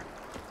foster care.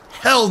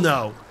 Hell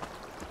no.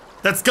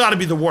 That's got to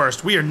be the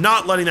worst. We are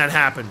not letting that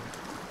happen.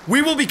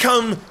 We will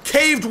become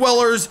cave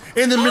dwellers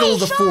in the middle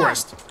of the Sean,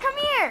 forest. Come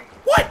here.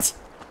 What?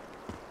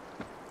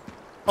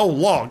 Oh,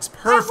 logs.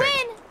 Perfect.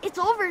 I win. It's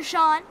over,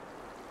 Sean.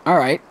 All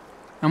right.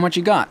 How much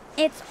you got?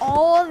 It's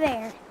all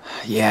there.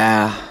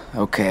 Yeah,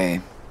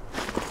 okay.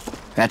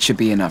 That should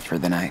be enough for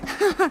the night.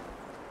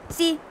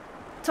 See?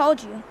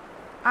 Told you.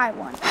 I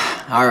won.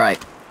 All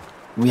right.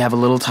 We have a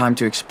little time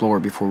to explore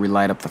before we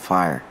light up the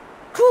fire.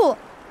 Cool.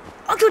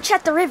 I'll go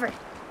check the river.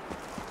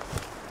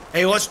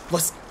 Hey, let's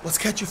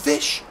catch a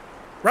fish.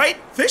 Right?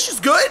 Fish is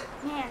good.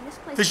 Man, this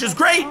place Fish is like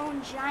great. its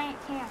own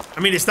giant camp. I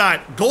mean, it's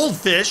not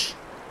goldfish,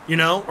 you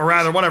know, or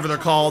rather, whatever they're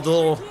called,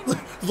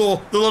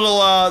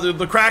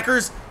 the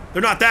crackers.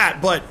 They're not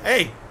that, but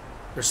hey,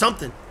 there's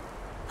something.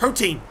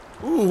 Protein.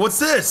 Ooh, what's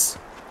this?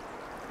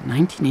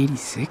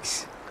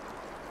 1986?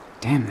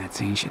 Damn,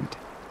 that's ancient.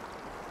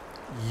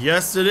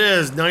 Yes, it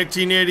is.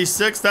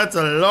 1986. That's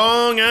a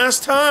long ass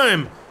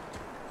time.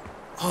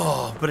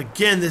 Oh, but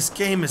again, this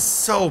game is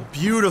so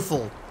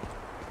beautiful.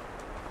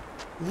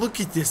 Look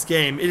at this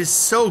game. It is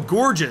so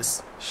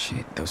gorgeous.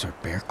 Shit, those are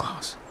bear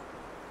claws.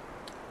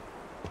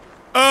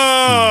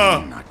 Uh,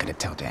 I'm not gonna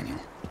tell Daniel.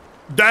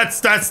 that's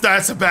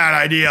a bad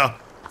idea.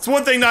 It's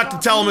one thing not to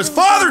tell him his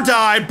father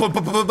died, but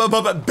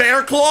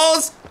bear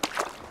claws?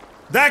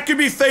 That could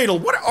be fatal.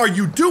 What are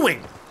you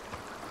doing?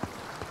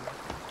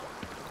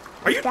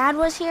 Are you? If Dad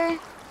was here,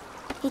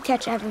 he'd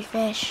catch every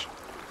fish.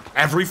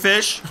 Every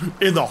fish?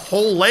 In the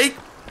whole lake?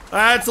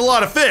 That's a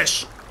lot of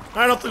fish.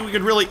 I don't think we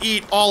could really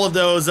eat all of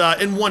those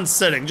in one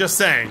sitting, just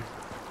saying.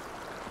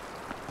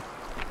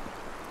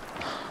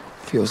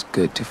 Feels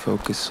good to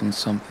focus on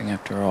something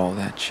after all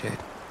that shit.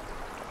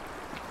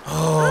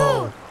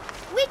 Oh.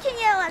 Ooh, we can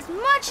yell as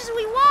much as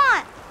we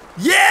want.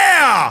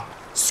 Yeah!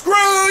 Screw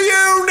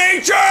you,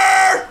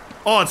 nature!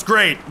 Oh, it's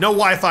great. No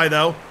Wi-Fi,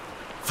 though.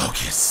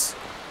 Focus.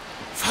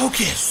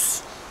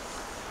 Focus.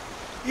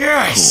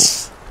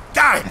 Yes! Cool.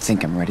 Got it! I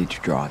think I'm ready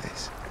to draw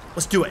this.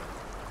 Let's do it.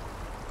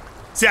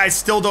 See, I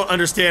still don't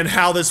understand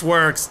how this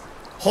works.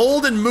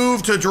 Hold and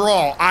move to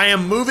draw. I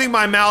am moving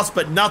my mouse,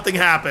 but nothing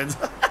happens.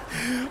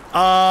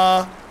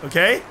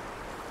 Okay.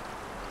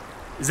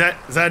 Is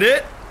that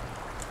it?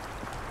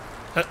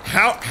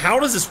 How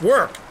does this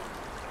work?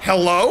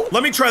 Hello?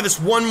 Let me try this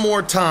one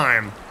more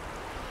time.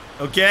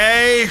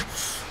 Okay.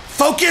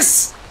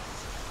 Focus!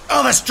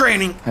 Oh, that's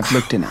draining. I've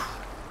looked enough.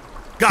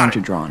 Got it. Time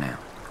to draw now.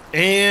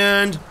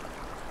 And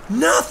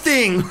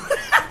nothing.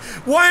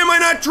 Why am I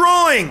not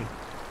drawing?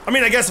 I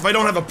mean, I guess if I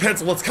don't have a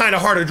pencil, it's kind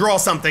of hard to draw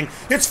something.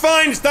 It's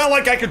fine. It's not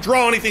like I could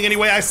draw anything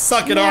anyway. I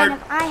suck at art.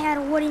 If I had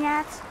a wooden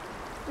axe,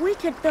 we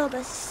could build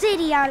a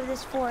city out of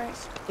this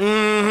forest.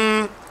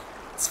 Mm-hmm.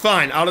 It's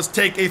fine. I'll just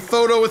take a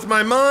photo with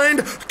my mind.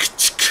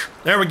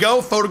 There we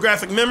go.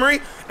 Photographic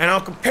memory. And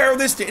I'll compare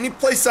this to any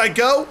place I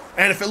go.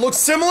 And if it looks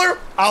similar,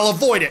 I'll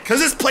avoid it. Because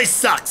this place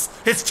sucks.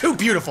 It's too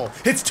beautiful.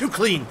 It's too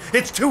clean.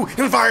 It's too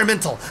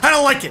environmental. I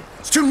don't like it.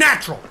 It's too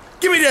natural.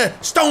 Give me the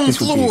stone This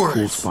floors. would be a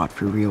cool spot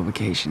for real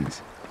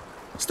vacations.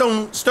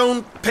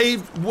 Stone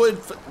paved wood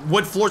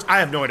floors. I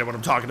have no idea what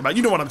I'm talking about.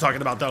 You know what I'm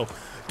talking about, though.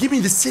 Give me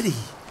the city.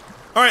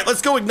 All right,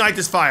 let's go ignite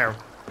this fire.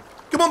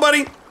 Come on,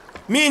 buddy.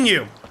 Me and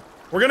you.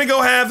 We're gonna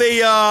go have a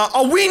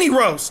weenie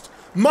roast.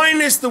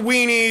 Minus the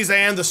weenies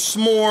and the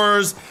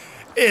s'mores.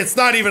 It's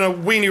not even a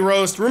weenie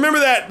roast. Remember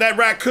that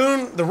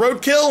raccoon, the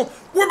roadkill?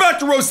 We're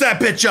about to roast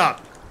that bitch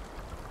up.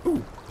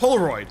 Ooh,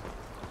 Polaroid.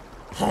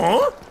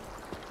 Huh?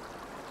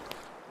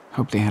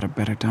 Hope they had a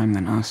better time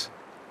than us.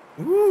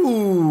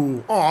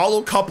 Ooh, a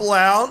little couple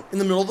out in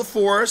the middle of the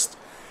forest.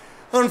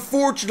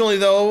 Unfortunately,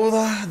 though,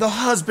 the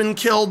husband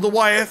killed the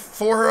wife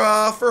for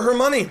her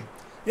money.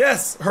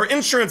 Yes, her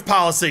insurance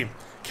policy.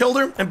 Killed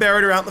her and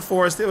buried her out in the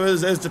forest. It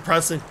was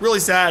depressing, really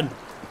sad.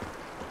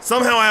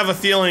 Somehow I have a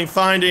feeling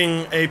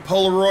finding a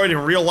Polaroid in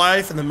real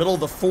life in the middle of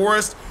the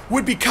forest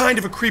would be kind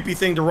of a creepy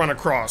thing to run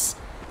across.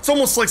 It's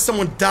almost like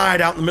someone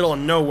died out in the middle of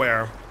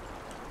nowhere.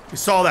 We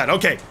saw that.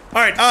 Okay.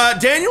 All right,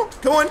 Daniel,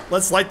 come on.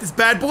 Let's light this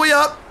bad boy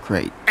up.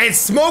 Great. And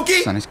Smokey,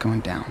 The sun is going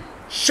down.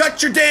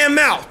 shut your damn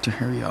mouth. To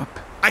hurry up.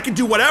 I can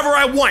do whatever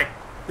I want.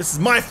 This is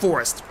my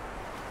forest.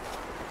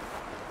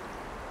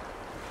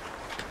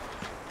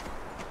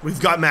 We've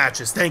got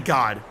matches, thank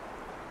God.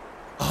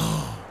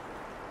 Oh,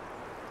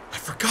 I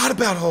forgot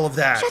about all of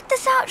that. Check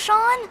this out,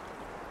 Sean.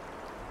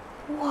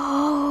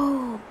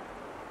 Whoa.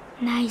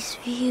 Nice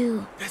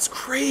view. That's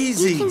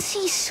crazy. You can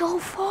see so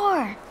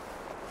far.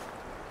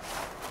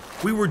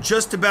 We were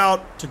just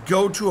about to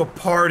go to a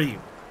party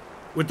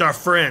with our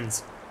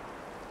friends.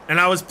 And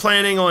I was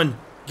planning on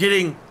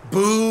getting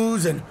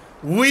booze and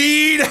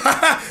weed.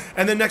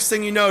 And the next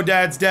thing you know,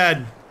 Dad's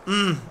dead.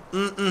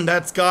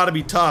 That's gotta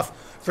be tough.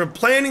 From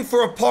planning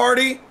for a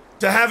party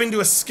to having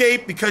to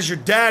escape because your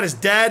dad is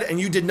dead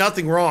and you did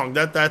nothing wrong.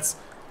 That's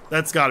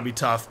gotta be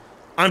tough.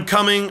 I'm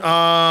coming.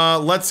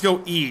 Let's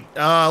go eat.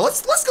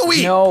 Let's go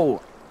eat.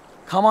 No,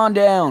 come on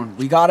down.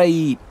 We gotta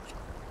eat.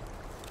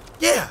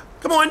 Yeah,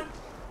 come on.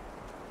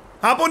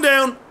 Hop on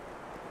down.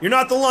 You're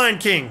not the Lion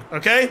King,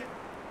 okay?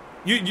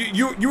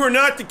 You are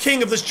not the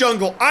king of this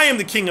jungle. I am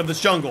the king of this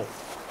jungle.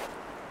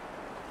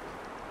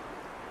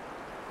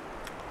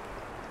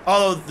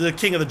 Although the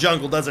king of the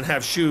jungle doesn't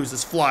have shoes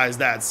as fly as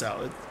that,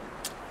 so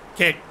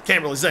it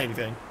can't really say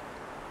anything.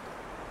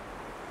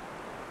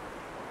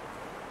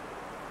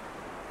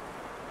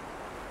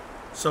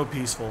 So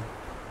peaceful.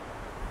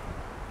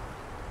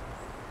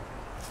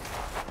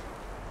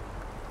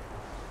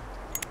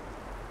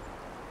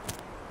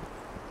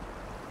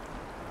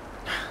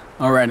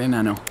 Alright, I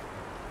know.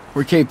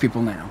 We're cave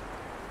people now.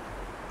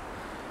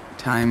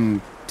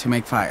 Time to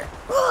make fire.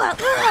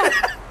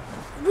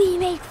 We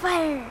make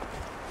fire.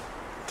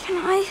 Can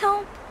I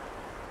help?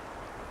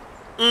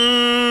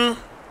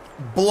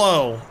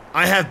 Blow.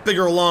 I have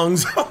bigger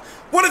lungs.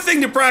 What a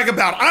thing to brag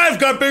about. I've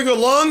got bigger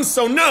lungs,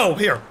 so no.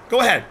 Here, go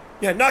ahead.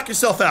 Yeah, knock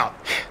yourself out.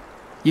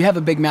 You have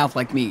a big mouth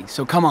like me,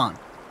 so come on.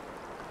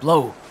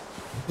 Blow.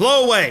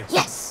 Blow away.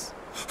 Yes.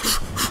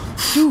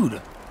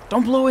 Dude,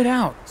 don't blow it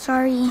out.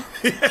 Sorry.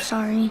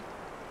 Sorry.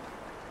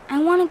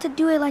 I wanted to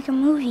do it like a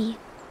movie.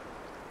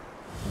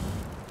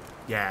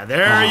 Yeah,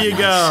 there you nice.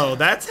 go.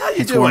 That's how you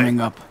It's do warming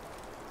it. up.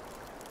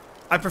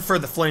 I prefer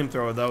the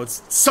flamethrower, though.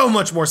 It's so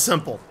much more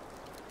simple.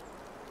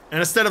 And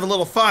instead of a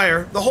little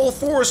fire, the whole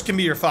forest can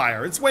be your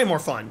fire. It's way more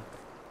fun.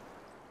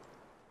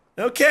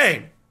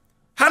 Okay.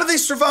 How do they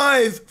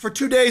survive for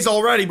 2 days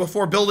already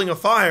before building a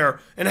fire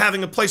and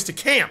having a place to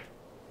camp?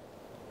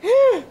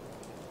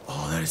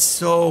 Oh, that is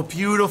so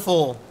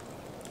beautiful.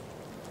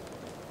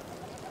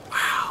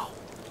 Wow.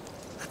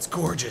 That's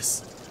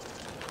gorgeous.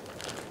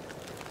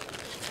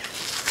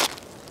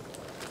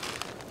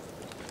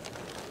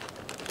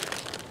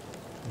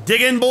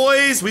 Dig in,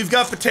 boys. We've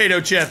got potato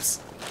chips.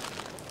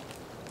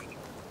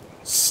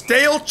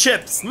 Stale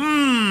chips.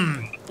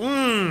 The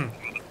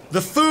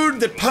food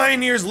that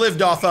pioneers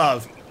lived off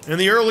of in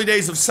the early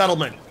days of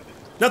settlement.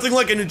 Nothing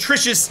like a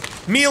nutritious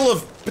meal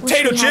of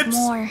potato Wish we had chips.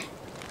 more.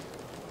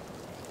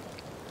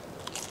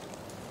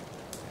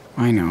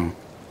 I know.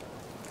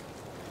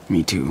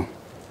 Me too.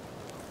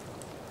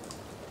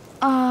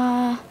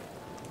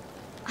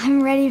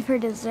 I'm ready for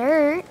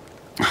dessert.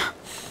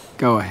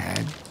 Go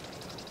ahead.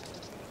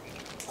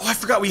 Oh, I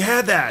forgot we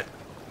had that.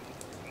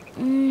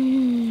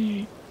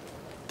 Do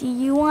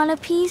you want a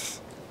piece?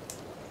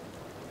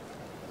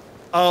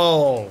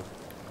 Oh.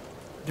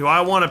 Do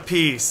I want a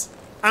piece?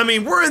 I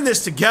mean, we're in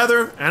this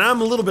together, and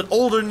I'm a little bit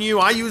older than you.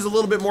 I use a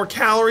little bit more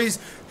calories.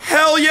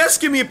 Hell yes,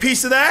 give me a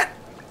piece of that.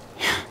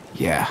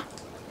 Yeah.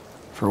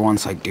 For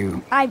once I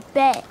do. I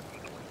bet.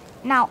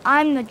 Now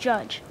I'm the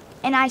judge,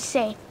 and I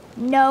say,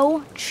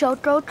 no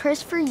Choco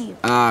Crisp for you.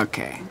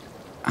 Okay.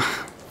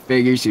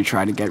 Figures you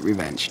try to get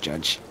revenge,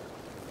 Judge.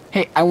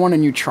 Hey, I want a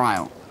new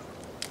trial.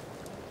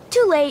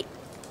 Too late.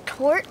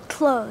 Court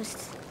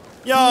closed.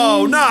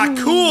 Yo, not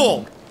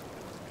cool.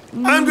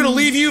 I'm gonna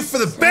leave you for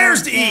the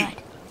bears to eat. Good.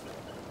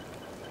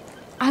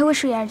 I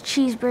wish we had a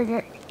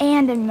cheeseburger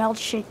and a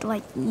milkshake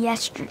like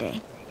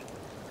yesterday.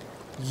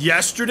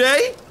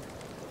 Yesterday?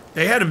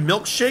 They had a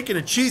milkshake and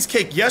a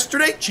cheesecake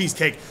yesterday?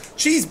 Cheesecake.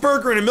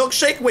 Cheeseburger and a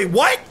milkshake? Wait,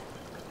 what?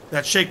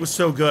 That shake was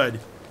so good.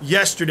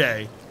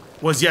 Yesterday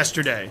was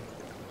yesterday.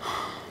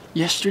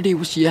 Yesterday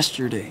was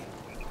yesterday.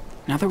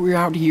 Now that we're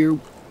out here,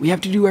 we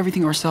have to do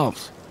everything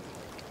ourselves.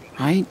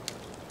 Right?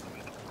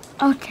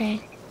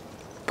 Okay.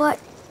 But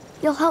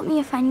you'll help me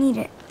if I need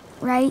it,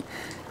 right?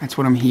 That's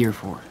what I'm here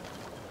for.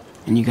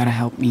 And you gotta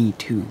help me,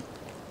 too.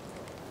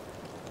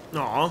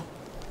 Aw.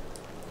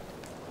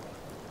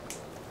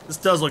 This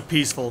does look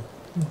peaceful.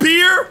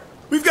 Beer?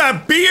 We've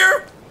got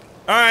beer?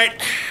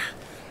 Alright.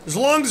 As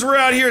long as we're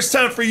out here, it's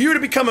time for you to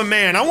become a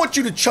man. I want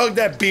you to chug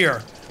that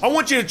beer. I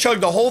want you to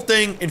chug the whole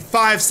thing in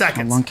 5 How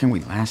seconds. long can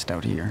we last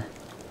out here?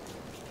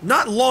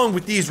 Not long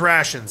with these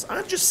rations.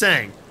 I'm just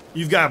saying.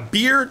 You've got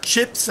beer,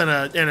 chips, and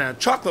a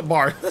chocolate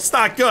bar. That's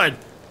not good.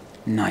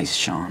 Nice,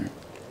 Sean.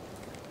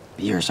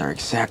 Beers are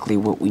exactly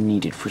what we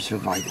needed for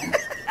survival.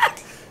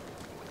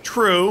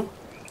 True.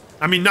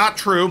 I mean, not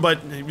true, but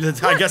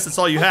I guess that's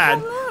all you had.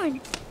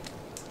 Moon.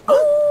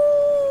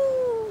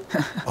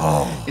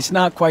 Oh. It's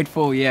not quite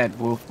full yet,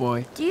 Wolf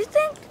Boy. Do you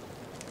think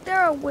there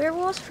are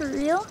werewolves for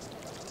real?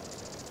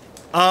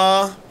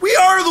 We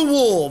are the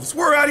wolves.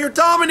 We're out here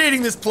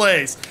dominating this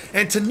place.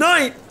 And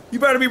tonight, you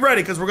better be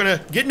ready, because we're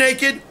gonna get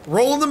naked,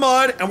 roll in the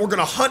mud, and we're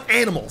gonna hunt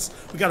animals.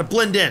 We gotta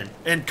blend in.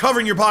 And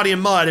covering your body in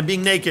mud and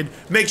being naked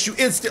makes you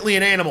instantly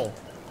an animal.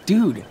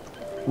 Dude,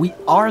 we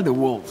are the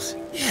wolves.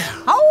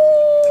 Yeah.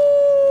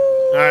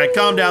 Ow! Alright,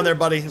 calm down there,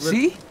 buddy.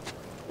 See? A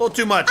little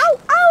too much. Ow,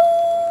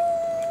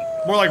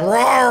 ow! More like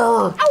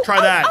roar. Ow, Try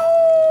ow, that.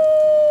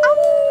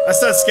 ow!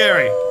 That's not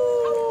scary.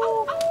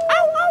 Ow, ow,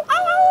 ow,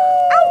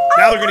 ow,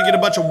 Now they're gonna get a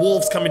bunch of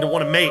wolves coming to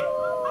want to mate.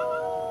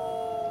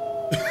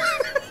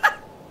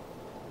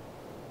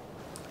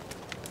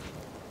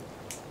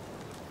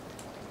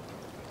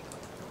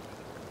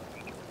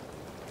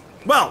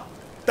 Well,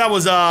 that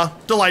was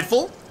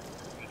delightful.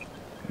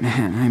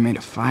 Man, I made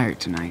a fire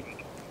tonight.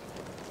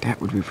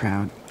 Dad would be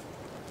proud.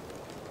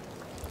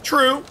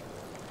 True.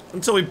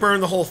 Until we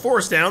burn the whole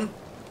forest down.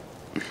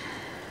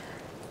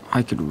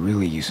 I could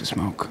really use a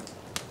smoke.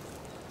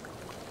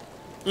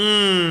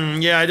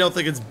 Yeah, I don't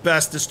think it's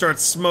best to start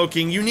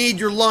smoking. You need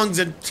your lungs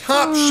in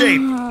top shape.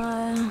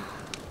 I'm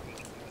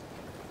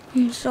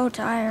so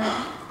tired.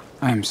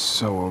 I am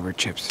so over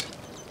chips.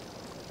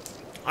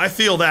 I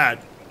feel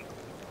that.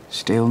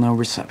 Still no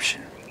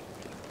reception.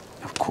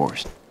 Of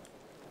course.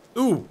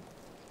 Ooh.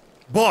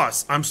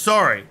 Boss, I'm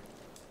sorry.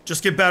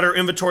 Just get better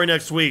inventory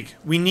next week.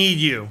 We need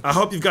you. I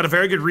hope you've got a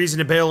very good reason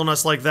to bail on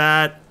us like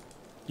that.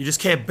 You just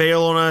can't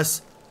bail on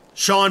us.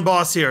 Sean,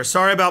 boss here.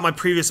 Sorry about my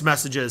previous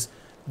messages.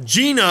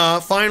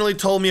 Gina finally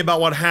told me about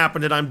what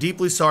happened, and I'm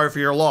deeply sorry for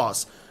your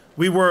loss.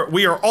 We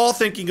are all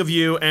thinking of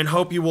you and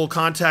hope you will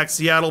contact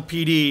Seattle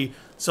PD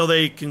so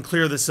they can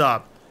clear this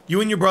up. You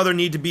and your brother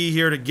need to be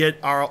here to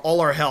get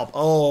all our help.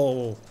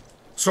 Oh.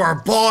 So our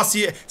boss,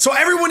 so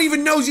everyone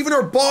even knows, even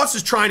our boss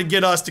is trying to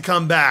get us to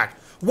come back.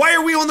 Why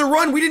are we on the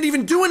run? We didn't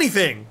even do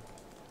anything.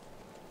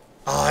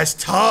 Oh, it's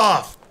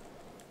tough.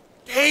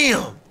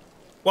 Damn.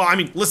 Well, I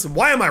mean, listen,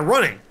 why am I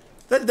running?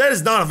 That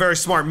is not a very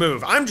smart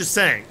move. I'm just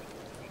saying.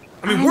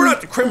 I mean, we're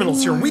not the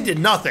criminals here. We did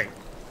nothing.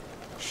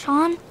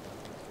 Sean,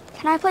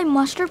 can I play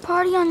Mustard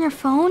Party on your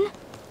phone?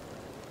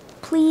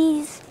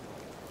 Please?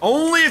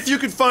 Only if you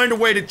could find a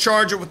way to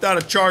charge it without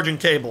a charging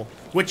cable,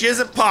 which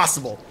isn't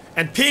possible.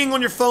 And peeing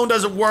on your phone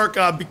doesn't work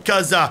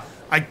because I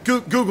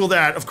Googled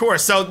that, of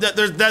course. So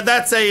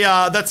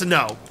that's a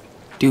no.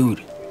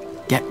 Dude,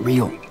 get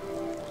real.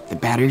 The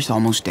battery's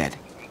almost dead.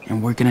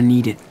 and we're gonna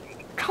need it.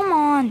 Come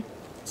on.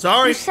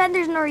 Sorry. You said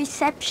there's no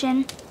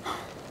reception.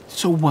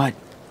 So what?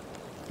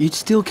 You'd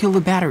still kill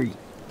the battery.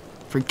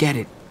 Forget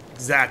it.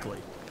 Exactly.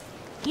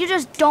 You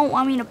just don't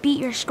want me to beat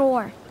your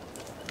score.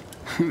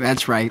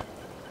 That's right.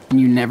 And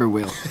you never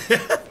will.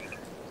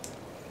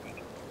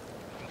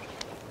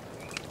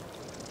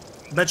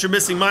 Bet you're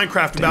missing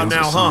Minecraft about Daniel's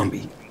now, a huh?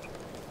 zombie.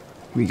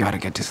 We gotta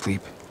get to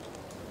sleep.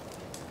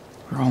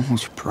 We're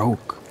almost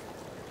broke.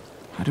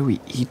 How do we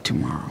eat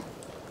tomorrow?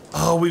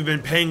 Oh, we've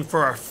been paying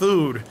for our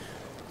food.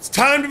 It's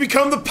time to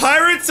become the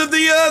pirates of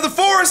the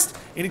forest.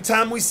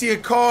 Anytime we see a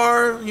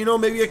car, you know,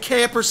 maybe a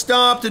camper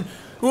stopped, and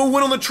we'll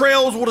went on the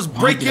trails, we'll just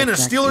break in and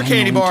steal their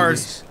candy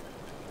bars.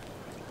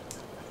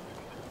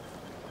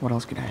 What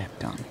else could I have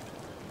done?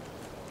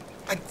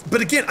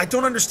 But again, I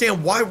don't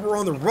understand why we're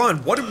on the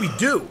run. What did we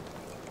do?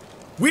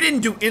 We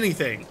didn't do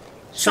anything.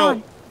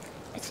 Sean, So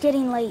it's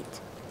getting late.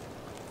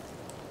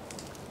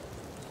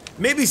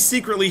 maybe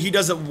secretly he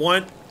doesn't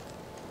want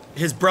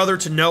his brother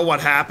to know what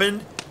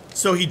happened,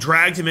 so he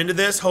dragged him into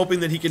this,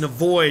 hoping that he can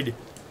avoid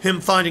him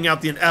finding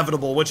out the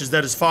inevitable, which is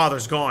that his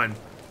father's gone.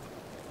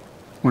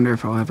 Wonder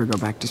if I'll ever go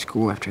back to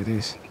school after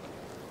this.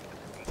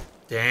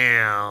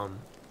 Damn.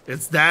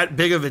 It's that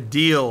big of a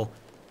deal.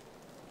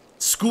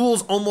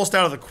 School's almost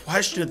out of the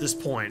question at this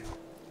point.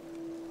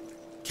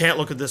 Can't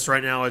look at this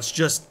right now. It's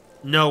just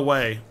no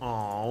way.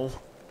 Oh.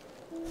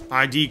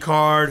 ID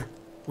card.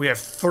 We have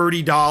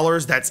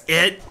 $30. That's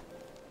it.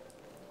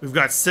 We've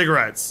got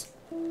cigarettes.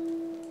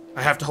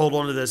 I have to hold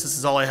on to this. This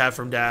is all I have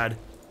from Dad.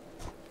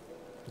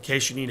 In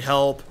case you need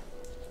help.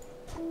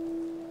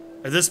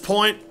 At this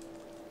point,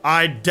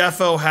 I'd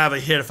defo have a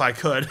hit if I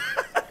could.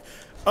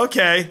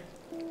 Okay.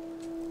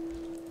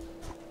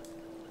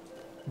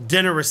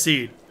 Dinner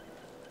receipt.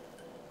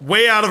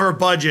 Way out of our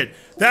budget.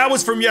 That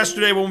was from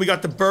yesterday when we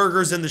got the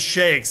burgers and the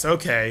shakes.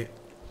 Okay.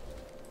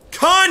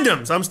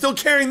 Condoms! I'm still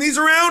carrying these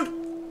around?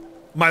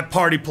 My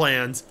party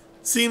plans.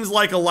 Seems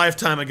like a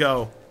lifetime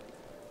ago.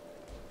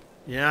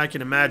 Yeah, I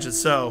can imagine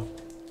so.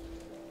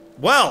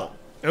 Well,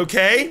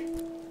 okay.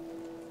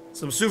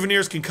 Some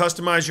souvenirs can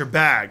customize your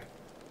bag.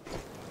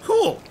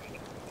 Cool.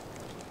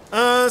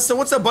 So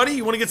what's up, buddy?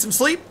 You want to get some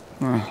sleep?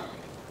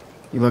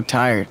 You look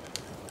tired.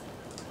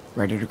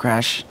 Ready to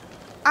crash?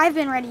 I've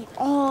been ready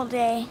all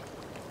day.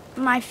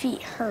 My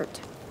feet hurt.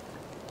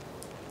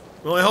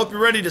 Well, I hope you're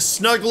ready to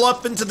snuggle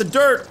up into the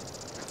dirt.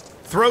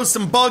 Throw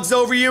some bugs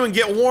over you and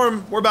get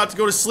warm. We're about to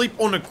go to sleep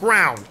on the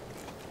ground.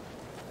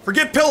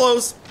 Forget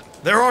pillows.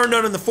 There are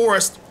none in the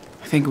forest.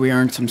 I think we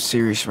earned some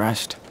serious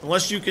rest.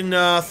 Unless you can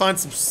find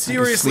some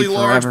seriously sleep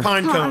large forever.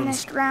 pine Not on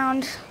cones. this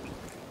round.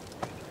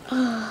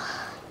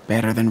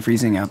 Better than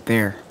freezing out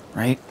there,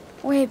 right?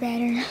 Way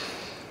better.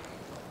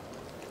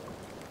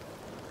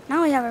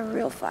 Now we have a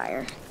real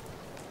fire.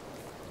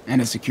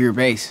 And a secure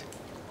base.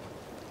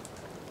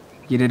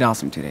 You did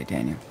awesome today,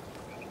 Daniel.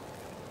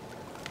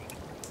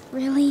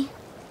 Really?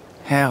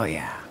 Hell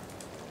yeah.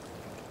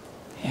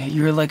 Yeah,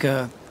 you're like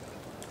a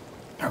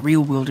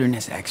real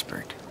wilderness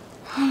expert.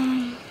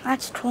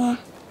 That's cool.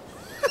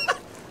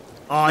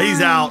 Oh,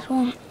 he's out.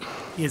 Well,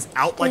 He is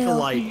out like a open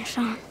light. your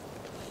song.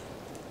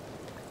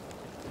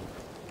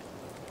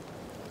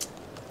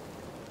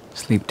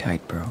 Sleep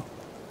tight, bro.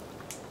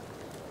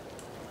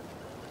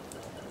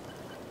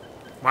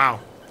 Wow.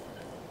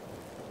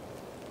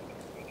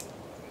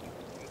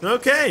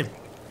 Okay.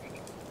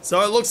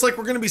 So it looks like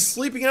we're going to be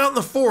sleeping out in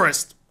the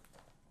forest.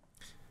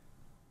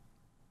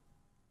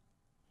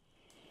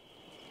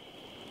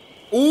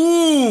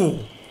 Ooh!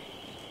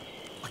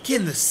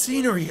 Again, the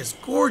scenery is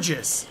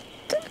gorgeous.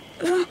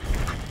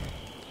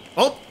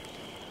 Oh!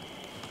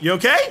 You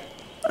okay?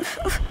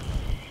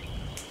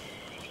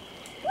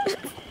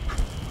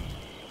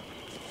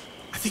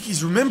 I think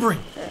he's remembering.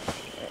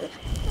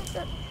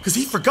 Because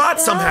he forgot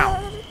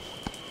somehow.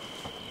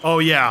 Oh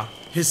yeah,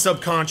 his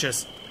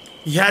subconscious.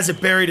 He has it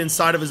buried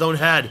inside of his own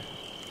head.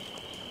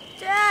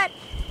 Dad,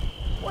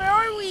 where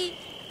are we?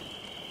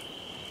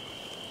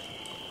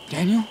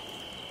 Daniel?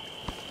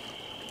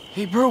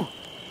 Hey, bro.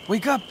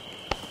 Wake up.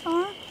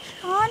 Sean?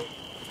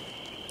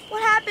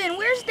 What happened?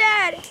 Where's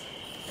Dad?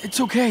 It's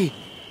okay.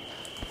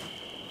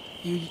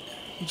 You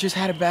just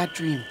had a bad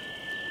dream.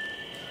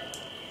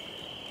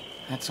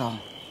 That's all.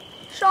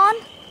 Sean?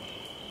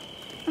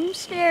 I'm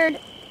scared.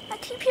 I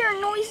keep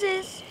hearing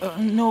noises.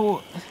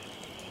 No,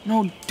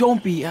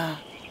 don't be.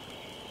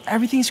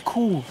 Everything's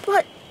cool.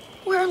 But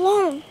we're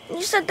alone.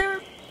 You said there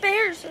were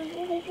bears and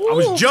wolves. I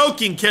was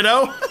joking,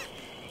 kiddo.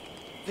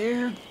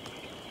 They're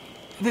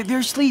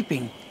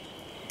sleeping.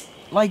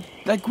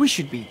 Like we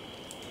should be.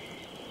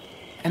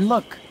 And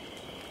look,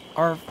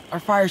 our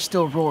fire's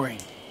still roaring.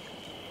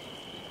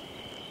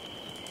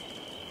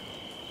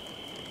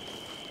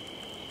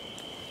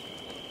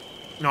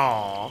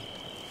 Aw,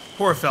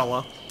 poor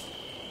fella.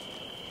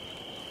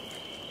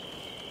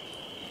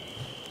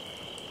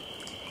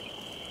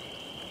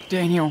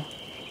 Daniel,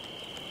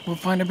 we'll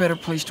find a better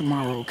place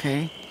tomorrow,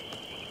 okay?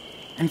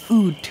 And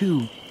food,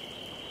 too.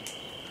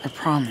 I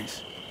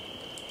promise.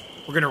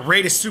 We're gonna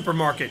raid a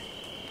supermarket.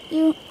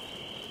 You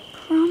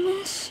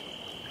promise?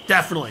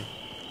 Definitely.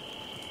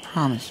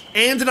 Promise.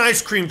 And an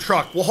ice cream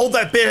truck. We'll hold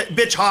that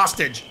bitch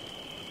hostage.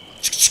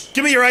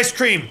 Give me your ice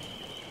cream.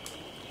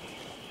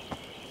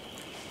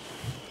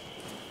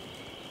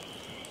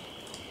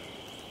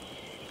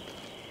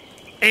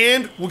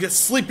 And we'll get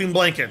sleeping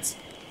blankets.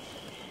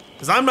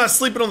 Because I'm not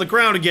sleeping on the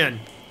ground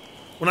again.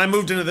 When I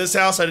moved into this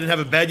house, I didn't have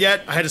a bed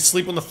yet. I had to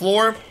sleep on the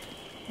floor.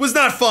 It was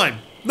not fun.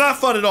 Not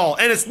fun at all.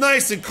 And it's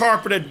nice and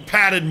carpeted,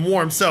 padded, and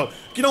warm. So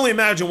you can only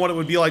imagine what it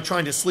would be like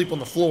trying to sleep on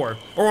the floor.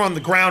 Or on the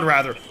ground,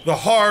 rather. The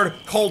hard,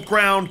 cold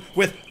ground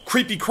with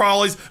creepy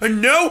crawlies.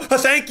 And no,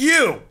 thank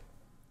you.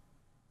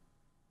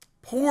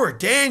 Poor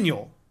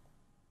Daniel.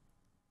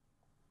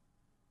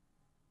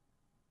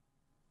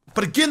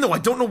 But again, though, I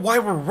don't know why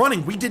we're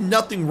running. We did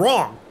nothing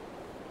wrong.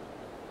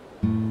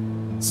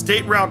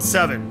 State Route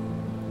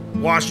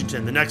 7,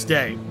 Washington, the next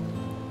day.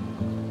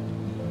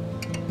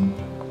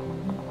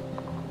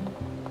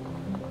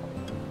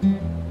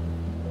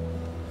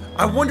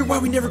 I wonder why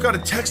we never got a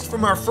text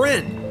from our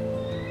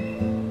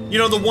friend. You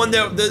know, the one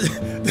that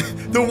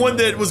the one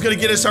that was gonna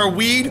get us our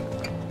weed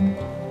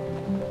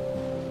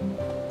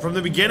from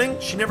the beginning.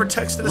 She never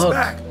texted us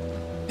back.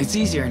 It's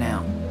easier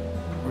now.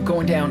 We're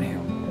going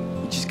downhill.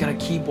 We just gotta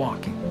keep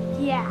walking.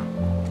 Yeah.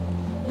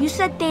 You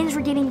said things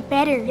were getting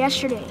better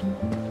yesterday.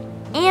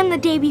 And the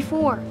day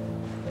before.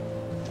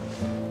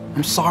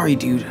 I'm sorry,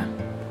 dude.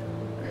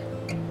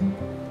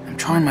 I'm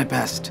trying my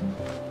best.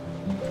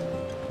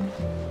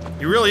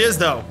 He really is,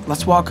 though.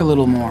 Let's walk a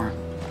little more.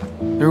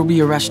 There will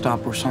be a rest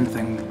stop or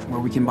something where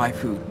we can buy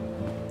food.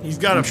 He's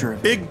got a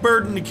big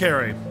burden to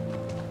carry.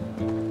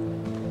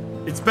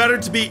 It's better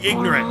to be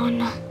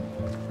ignorant.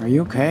 Are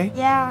you okay?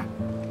 Yeah.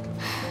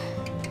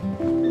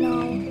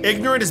 No.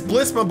 Ignorant is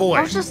bliss, my boy.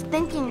 I was just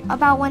thinking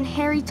about when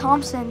Harry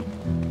Thompson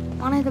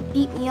wanted to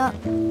beat me up.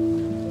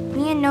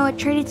 Me and Noah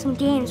traded some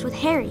games with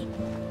Harry.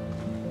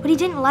 But he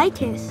didn't like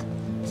his.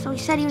 So he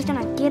said he was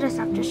gonna get us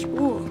after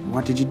school.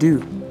 What did you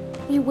do?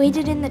 We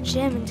waited in the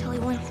gym until he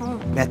went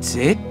home. That's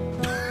it?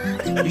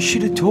 You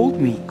should have told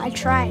me. I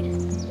tried.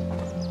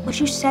 But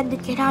you said to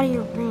get out of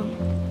your room.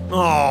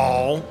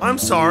 Oh, I'm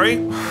sorry.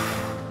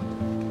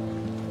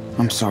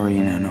 I'm sorry,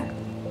 Nano.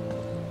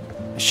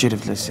 I should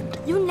have listened.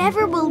 You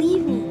never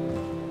believe me.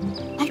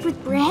 Like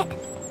with Brett?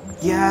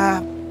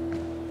 Yeah.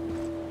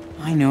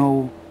 I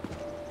know.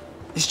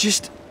 It's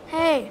just...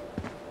 Hey,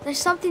 there's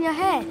something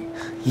ahead.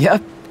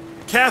 Yep.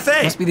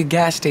 Cafe. Must be the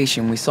gas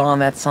station we saw on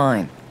that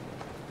sign.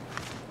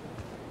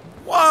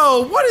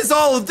 Whoa, what is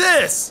all of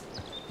this?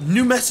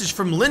 New message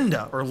from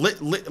Linda, or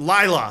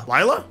Lila.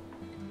 Lila?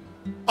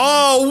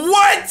 Oh,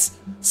 what?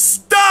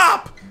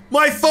 Stop!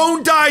 My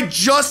phone died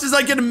just as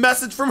I get a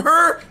message from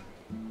her?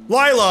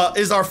 Lila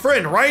is our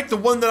friend, right? The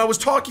one that I was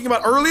talking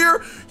about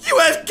earlier? You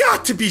have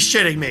got to be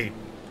shitting me.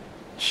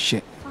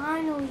 Shit.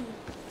 Finally.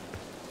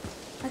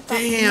 I thought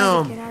we'd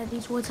Damn. never get out of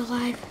these woods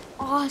alive.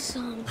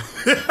 Awesome.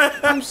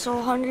 I'm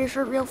so hungry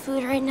for real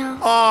food right now.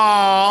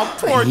 Aw,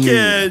 poor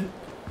kid.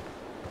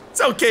 It's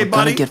okay, We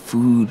buddy. gotta get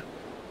food,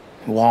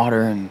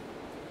 water, and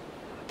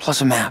plus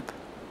a map.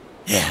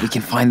 Yeah. We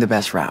can find the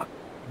best route.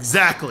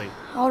 Exactly.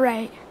 All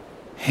right.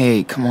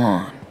 Hey, come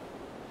on.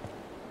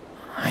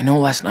 I know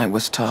last night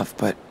was tough,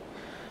 but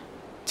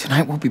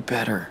tonight will be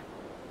better.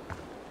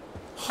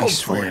 Hopefully. I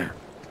swear.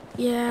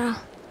 Yeah.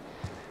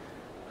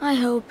 I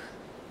hope.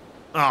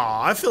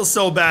 Aw, I feel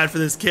so bad for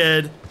this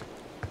kid.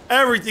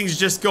 Everything's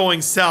just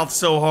going south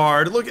so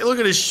hard. Look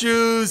at his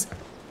shoes.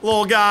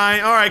 Little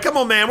guy. All right, come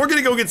on, man. We're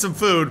gonna go get some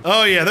food.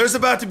 Oh yeah, there's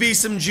about to be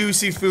some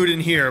juicy food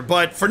in here.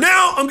 But for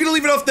now, I'm gonna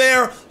leave it off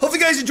there. Hope you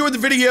guys enjoyed the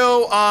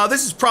video.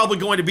 This is probably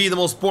going to be the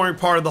most boring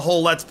part of the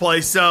whole Let's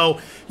Play. So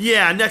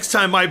yeah, next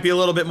time might be a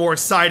little bit more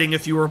exciting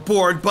if you were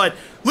bored. But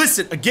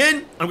listen,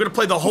 again, I'm gonna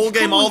play the whole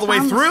game all the way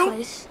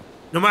through.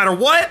 No matter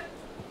what.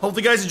 Hope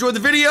you guys enjoyed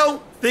the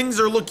video. Things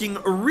are looking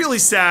really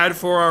sad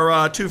for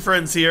our two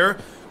friends here.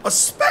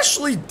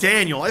 Especially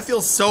Daniel. I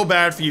feel so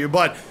bad for you.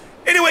 But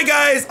anyway,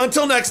 guys,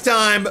 until next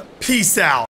time, peace out.